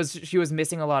was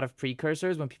missing a lot of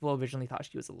precursors when people originally thought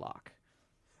she was a lock.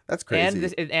 That's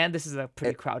crazy. And this is a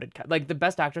pretty crowded the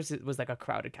best actress was a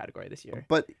crowded category this year.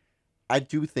 But I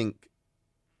do think,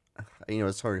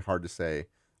 it's very hard to say.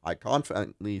 I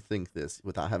confidently think this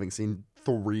without having seen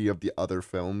 3 of the other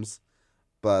films,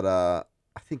 but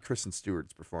I think Kristen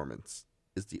Stewart's performance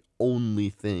is the only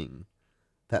thing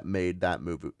that made that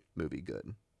movie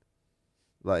good.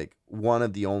 One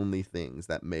of the only things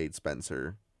that made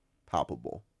Spencer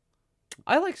palpable.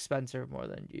 I like Spencer more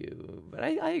than you, but I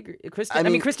agree.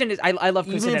 Kristen, Kristen is. I love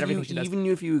Kristen and everything she does. Even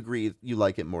if you agree, you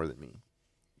like it more than me.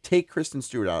 Take Kristen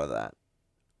Stewart out of that.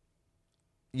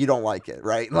 You don't like it,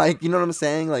 right? You know what I'm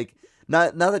saying?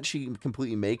 Not that she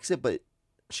completely makes it, but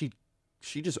she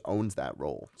just owns that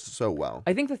role so well.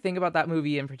 I think the thing about that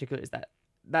movie in particular is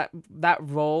that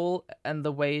role and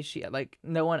the way she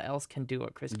no one else can do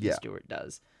what Kristen Stewart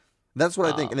does. That's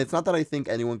what I think, and it's not that I think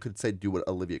anyone could do what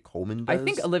Olivia Colman does. I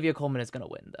think Olivia Colman is gonna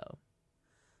win though.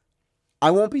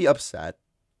 I won't be upset,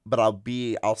 but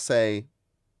I'll say,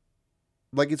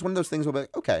 it's one of those things where I'll be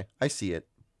like, okay, I see it,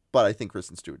 but I think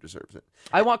Kristen Stewart deserves it.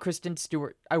 I want Kristen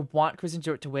Stewart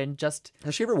to win. Has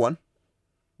she ever won?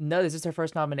 No, this is her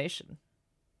first nomination.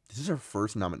 This is her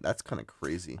first nomination. That's kind of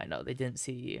crazy. I know they didn't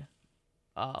see.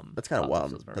 That's kind of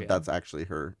wild that that's actually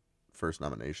her first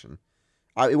nomination.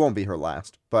 It won't be her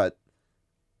last, but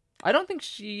I don't think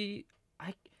she.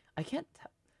 I can't.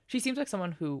 She seems like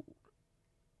someone who.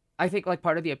 I think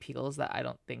part of the appeal is that I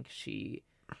don't think she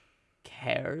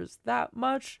cares that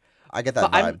much. I get that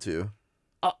vibe too.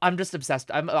 I'm just obsessed.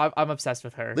 I'm obsessed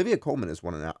with her. Olivia Colman has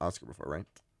won an Oscar before, right?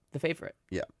 The Favorite.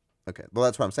 Yeah. Okay. Well,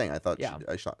 that's what I'm saying. I thought. Yeah.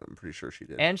 I'm pretty sure she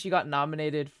did. And she got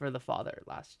nominated for The Father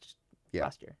last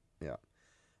year. Yeah.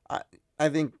 I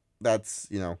think that's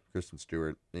Kristen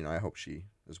Stewart. I hope she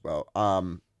as well.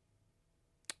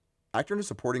 Actor in a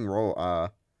supporting role.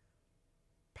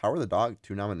 Power of the Dog,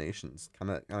 2 nominations. Kind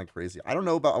of crazy. I don't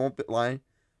know about. I won't lie.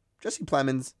 Jesse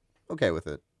Plemons, okay with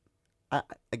it. I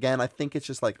think it's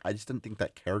just I just didn't think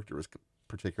that character was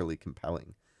particularly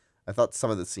compelling. I thought some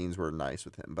of the scenes were nice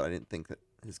with him, but I didn't think that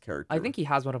his character. I think he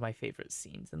has one of my favorite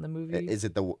scenes in the movie. Is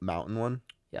it the mountain one?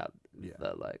 Yeah.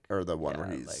 The or the one where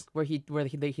he's where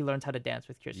he learns how to dance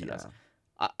with Kirsten Dunst.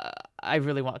 I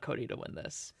really want Cody to win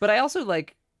this, but I also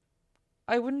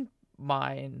I wouldn't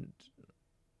mind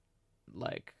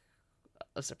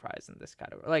a surprise in this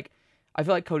kind of I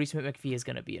feel like Cody Smith McPhee is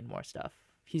gonna be in more stuff.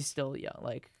 He's still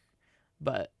young,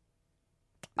 but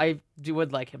I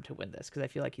would like him to win this because I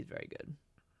feel like he's very good.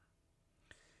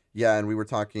 Yeah, and we were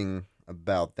talking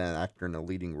about that actor in a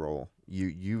leading role.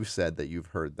 You said that you've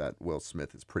heard that Will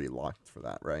Smith is pretty locked for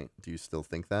that, right? Do you still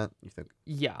think that? You think?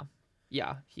 Yeah,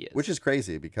 he is. Which is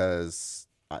crazy because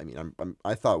I mean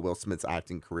I thought Will Smith's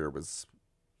acting career was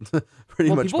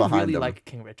pretty much behind really him. Like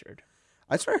King Richard.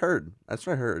 That's what I heard.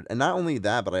 And not only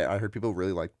that, but I heard people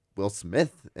really like Will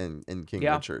Smith in King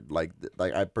Richard. Like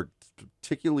I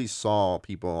particularly saw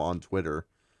people on Twitter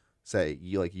say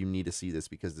you need to see this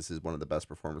because this is one of the best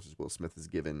performances Will Smith has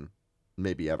given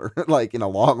maybe ever, in a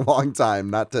long time.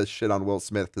 Not to shit on Will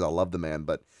Smith because I love the man,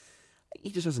 but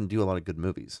he just doesn't do a lot of good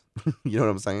movies. You know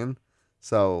what I'm saying?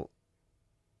 So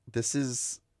this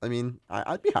is, I mean,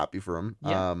 I'd be happy for him.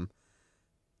 Yeah.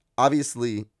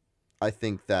 Obviously, I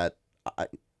think that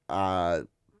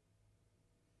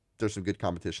there's some good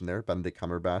competition there. Benedict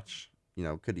Cumberbatch,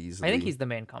 could easily. I think he's the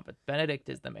main Benedict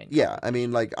is the main. Yeah, I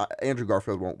mean, Andrew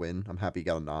Garfield won't win. I'm happy he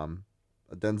got a nom.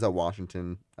 Denzel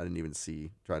Washington, I didn't even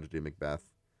see, tried to do Macbeth,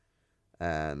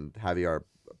 and Javier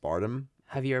Bardem.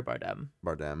 Again,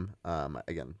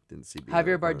 didn't see.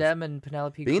 Javier Bardem and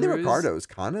Penelope Being Cruz. the Ricardos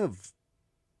kind of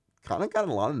gotten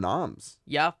a lot of noms.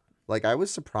 Yeah. I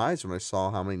was surprised when I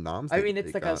saw how many noms. I mean,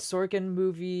 it's like got. A Sorkin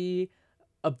movie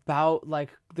about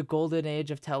the golden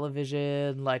age of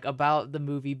television, about the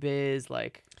movie biz.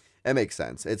 It makes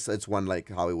sense. It's one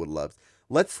Hollywood loves.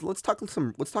 Let's talk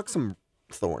some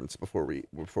thorns before we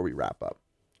wrap up.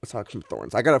 Let's talk some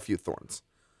thorns. I got a few thorns.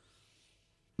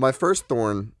 My first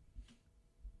thorn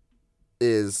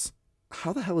is,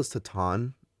 how the hell is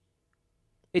Titane?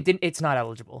 It's not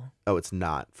eligible. Oh, it's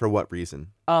not. For what reason?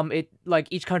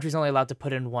 Each country's only allowed to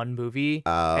put in one movie,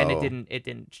 and it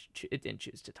didn't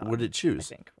choose Titane. What did it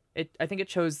choose? I think it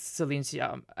chose Celine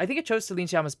Sciamma. I think it chose Celine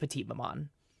Sciamma's Petite Maman.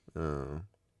 Oh,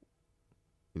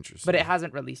 interesting. But it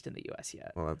hasn't released in the U.S.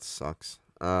 yet. Well, that sucks.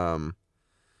 It's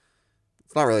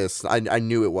not really I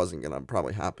knew it wasn't gonna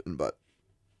probably happen, but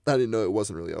I didn't know it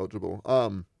wasn't really eligible.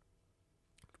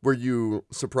 Were you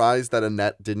surprised that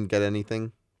Annette didn't get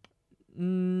anything?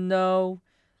 No.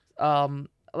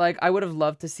 I would have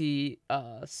loved to see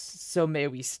So May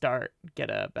We Start get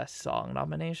a Best Song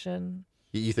nomination.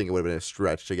 You think it would have been a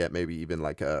stretch to get maybe even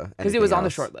because it was on the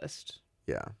short list.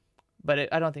 Yeah.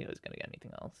 But I don't think it was going to get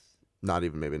anything else. Not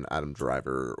even maybe an Adam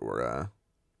Driver or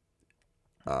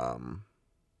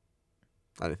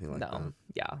anything like that. No.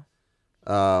 Yeah.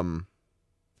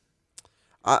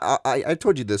 I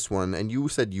told you this one, and you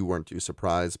said you weren't too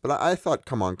surprised, but I thought,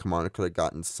 come on, it could have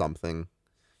gotten something,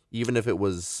 even if it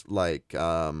was I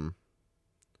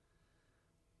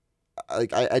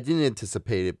didn't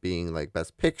anticipate it being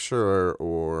Best Picture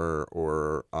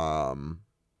or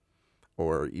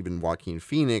even Joaquin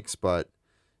Phoenix, but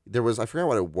there was, I forgot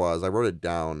what it was. I wrote it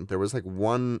down. There was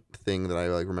one thing that I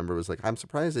remember was I'm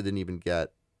surprised I didn't even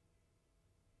get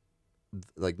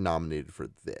nominated for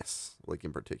this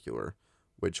in particular.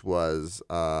 Which was,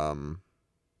 oh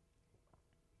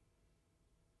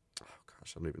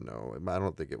gosh, I don't even know. I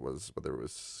don't think it was, whether it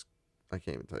was, I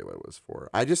can't even tell you what it was for.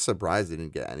 I just surprised it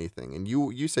didn't get anything. And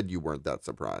you said you weren't that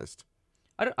surprised.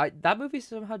 That movie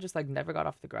somehow just never got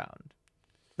off the ground.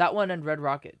 That one and Red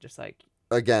Rocket just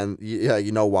Again, yeah,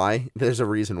 you know why? There's a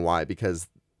reason why, because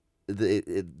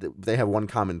they have one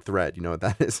common thread. You know what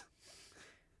that is?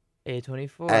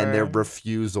 A24. And their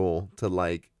refusal to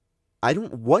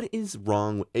what is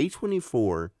wrong with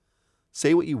A24?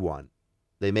 Say what you want.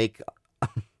 They make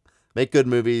good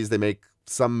movies. They make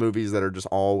some movies that are just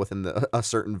all within a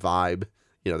certain vibe.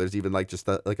 There's even just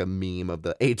a meme of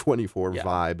the A24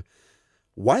 vibe.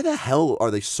 Why the hell are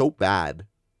they so bad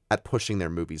at pushing their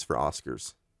movies for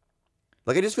Oscars?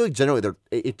 I just feel generally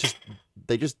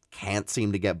they just can't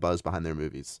seem to get buzz behind their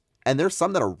movies. And there's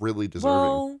some that are really deserving.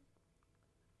 Well,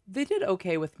 they did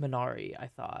okay with Minari, I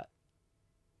thought.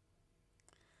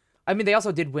 I mean, they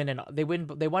also did win, they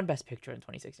won Best Picture in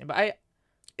 2016. But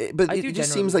it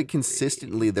just seems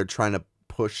consistently they're trying to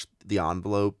push the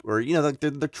envelope, or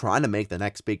they're trying to make the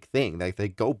next big thing. They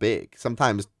go big,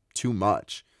 sometimes too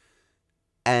much,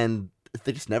 and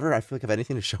they just never, I feel have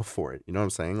anything to show for it. You know what I'm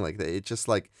saying? It's just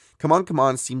Come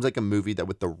On seems like a movie that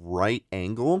with the right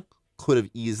angle could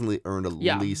have easily earned at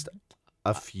least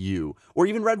a few, or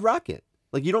even Red Rocket.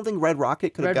 Like, you don't think Red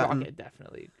Rocket could have gotten... Red Rocket,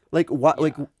 definitely. Like, what? Yeah.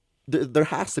 Like, there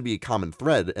has to be a common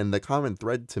thread, and the common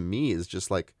thread to me is just,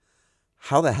 like,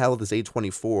 how the hell does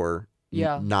A24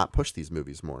 not push these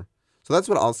movies more? So that's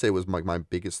what I'll say was my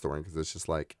biggest thorn, because it's just,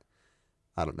 like,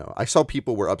 I don't know. I saw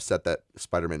people were upset that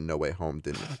Spider-Man No Way Home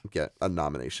didn't get a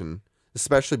nomination,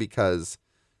 especially because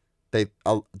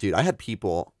dude, I had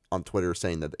people on Twitter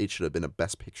saying that it should have been a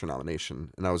Best Picture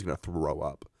nomination, and I was going to throw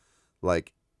up.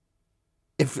 Like,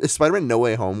 if Spider-Man No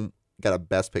Way Home got a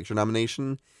Best Picture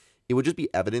nomination, it would just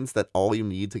be evidence that all you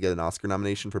need to get an Oscar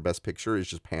nomination for Best Picture is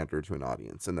just pander to an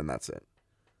audience, and then that's it.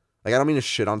 Like, I don't mean to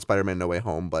shit on Spider-Man No Way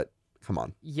Home, but come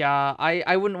on. Yeah,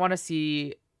 I wouldn't want to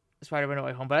see Spider-Man No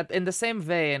Way Home, but in the same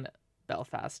vein,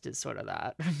 Belfast is sort of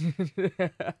that.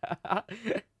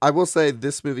 I will say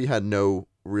this movie had no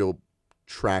real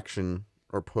traction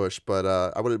or push, but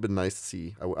I would have been nice to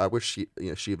see. I wish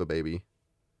Shiva Baby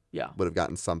would have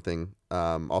gotten something.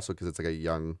 Also because it's like a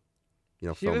young,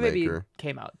 Shiva filmmaker. Baby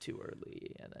came out too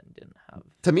early and then didn't have.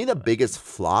 To me, the biggest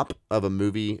flop of a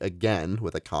movie, again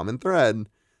with a common thread,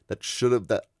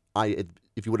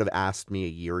 if you would have asked me a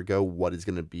year ago what is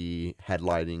going to be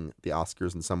headlining the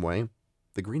Oscars in some way,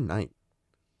 The Green Knight.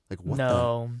 Like, what?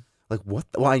 No. Well,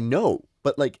 I know,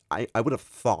 but like I would have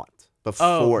thought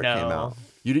before it came out.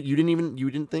 You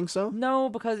didn't think so? No,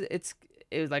 because it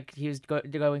was like he was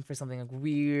going for something like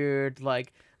weird,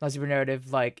 like not super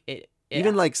narrative, like it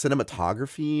even like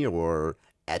cinematography or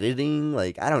editing,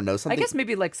 like I don't know, something. I guess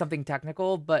maybe like something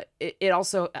technical, but it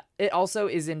also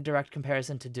is in direct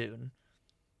comparison to Dune.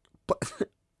 But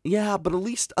yeah, but at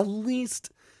least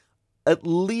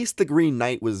The Green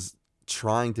Knight was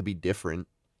trying to be different.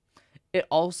 It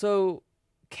also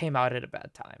came out at a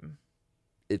bad time.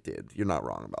 It did. You're not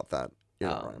wrong about that.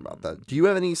 Do you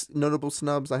have any notable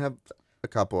snubs? I have a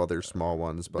couple other small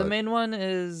ones, but the main one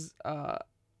is I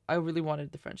really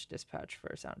wanted The French Dispatch for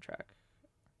a soundtrack.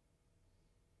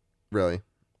 Really?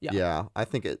 Yeah. Yeah, I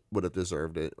think it would have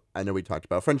deserved it. I know we talked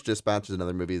about French Dispatch is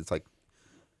another movie that's like,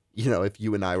 if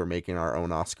you and I were making our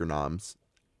own Oscar noms,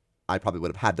 I probably would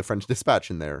have had The French Dispatch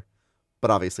in there.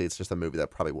 But obviously, it's just a movie that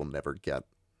probably will never get.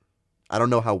 I don't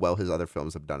know how well his other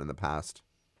films have done in the past,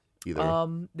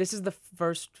 either. This is the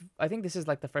first. I think this is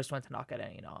like the first one to not get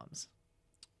any noms.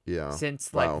 Yeah.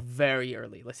 Since like very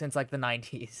early, since like the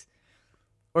 90s,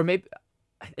 or maybe,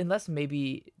 unless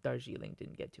maybe Darjeeling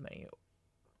didn't get too many.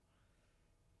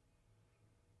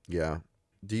 Yeah.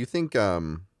 Do you think?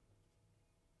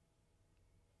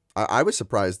 I was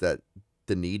surprised that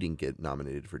Denis didn't get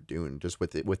nominated for Dune, just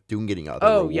with Dune getting other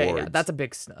awards. Yeah, that's a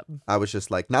big snub. I was just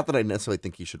like, not that I necessarily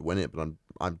think he should win it, but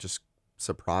I'm just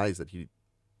surprised that he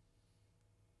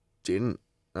didn't.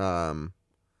 I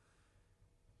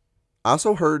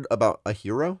also heard about A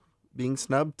Hero being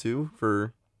snubbed too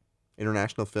for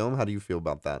international film. How do you feel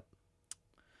about that?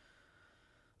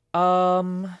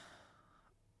 How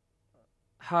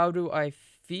do I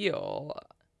feel?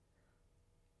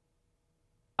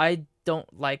 I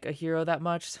don't like A Hero that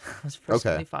much, so I was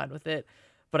personally fine with it.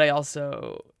 But I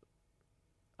also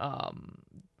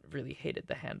really hated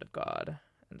The Hand of God,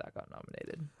 and that got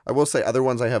nominated. I will say other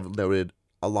ones I have noted,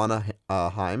 Alana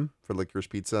Haim for Licorice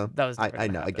Pizza. That was I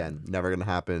know, again, never going to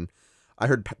happen. I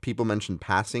heard people mention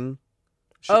Passing.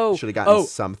 Should have gotten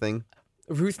something.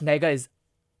 Ruth Negga is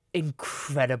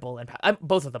incredible, and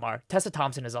both of them are. Tessa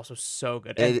Thompson is also so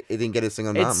good. And it didn't get a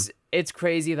single nom. It's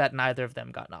crazy that neither of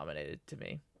them got nominated to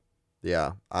me.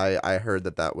 Yeah, I heard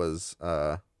that was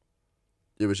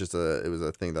it was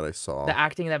a thing that I saw. The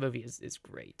acting in that movie is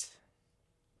great.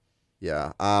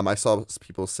 Yeah. I saw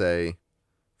people say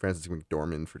Frances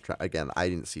McDormand for again. I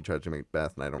didn't see Tragedy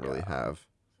Macbeth, and I don't really have.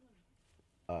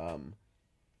 I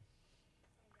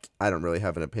don't really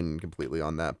have an opinion completely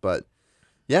on that, but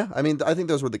yeah, I mean, I think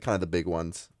those were the kind of the big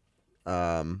ones.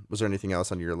 Was there anything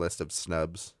else on your list of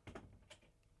snubs?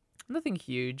 Nothing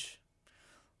huge.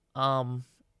 I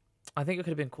think it could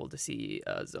have been cool to see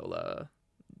Zola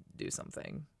do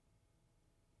something,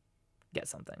 get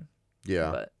something.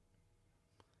 Yeah. But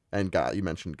and you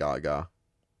mentioned Gaga.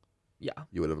 Yeah.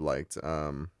 You would have liked.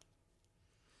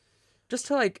 Just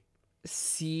to like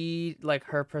see like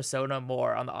her persona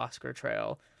more on the Oscar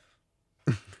trail.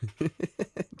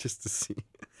 Just to see.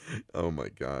 Oh my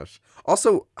gosh.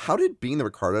 Also, how did Being the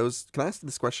Ricardos? Can I ask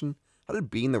this question? How did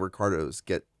Being the Ricardos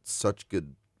get such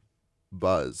good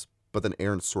buzz, but then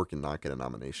Aaron Sorkin not get a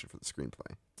nomination for the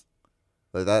screenplay?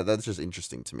 Like that's just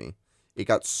interesting to me. It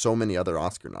got so many other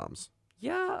Oscar noms.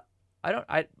 Yeah, I don't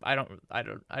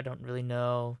really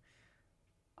know.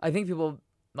 I think people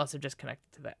must have just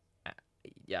connected to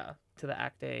the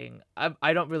acting.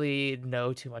 I don't really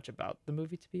know too much about the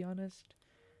movie, to be honest.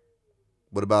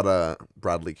 What about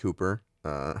Bradley Cooper?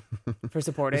 For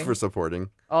supporting. For supporting.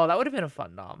 Oh, that would have been a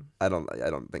fun nom. I don't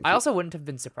think. I also wouldn't have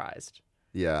been surprised.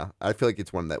 Yeah, I feel like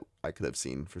it's one that I could have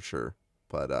seen for sure,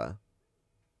 but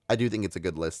I do think it's a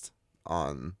good list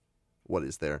on what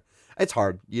is there. It's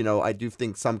hard, I do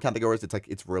think some categories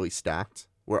it's really stacked,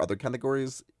 where other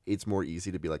categories it's more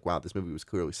easy to be like, wow, this movie was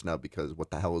clearly snubbed because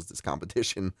what the hell is this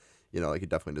competition? Like it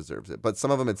definitely deserves it. But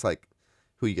some of them it's like,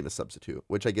 who are you going to substitute?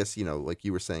 Which I guess, like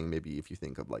you were saying, maybe if you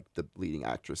think of like the leading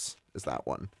actress is that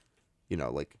one,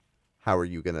 like how are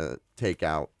you going to take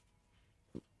out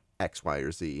X, Y,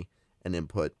 or Z and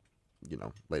input,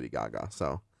 Lady Gaga?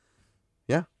 So,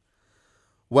 yeah.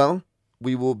 Well,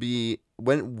 we will be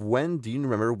when do you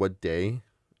remember what day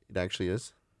it actually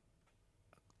is?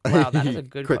 Wow, that is a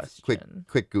good question.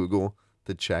 Quick Google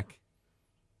to check.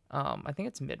 I think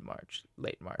it's mid-March,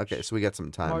 late March. Okay, so we got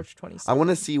some time. March 26th. I want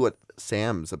to see what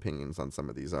Sam's opinions on some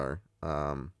of these are.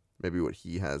 Maybe what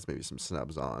he has, maybe some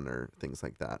snubs on or things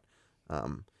like that.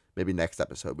 Maybe next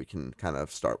episode we can kind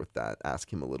of start with that.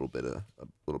 Ask him a little bit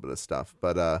of stuff.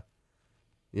 But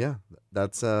yeah,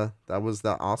 that was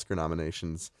the Oscar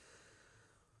nominations.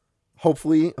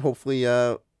 Hopefully,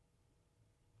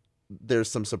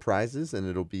 there's some surprises and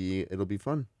it'll be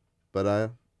fun.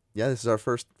 But yeah, this is our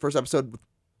first episode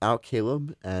without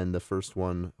Caleb and the first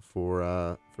one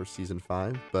for season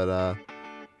 5. But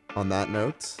on that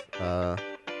note,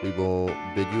 we will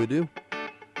bid you adieu.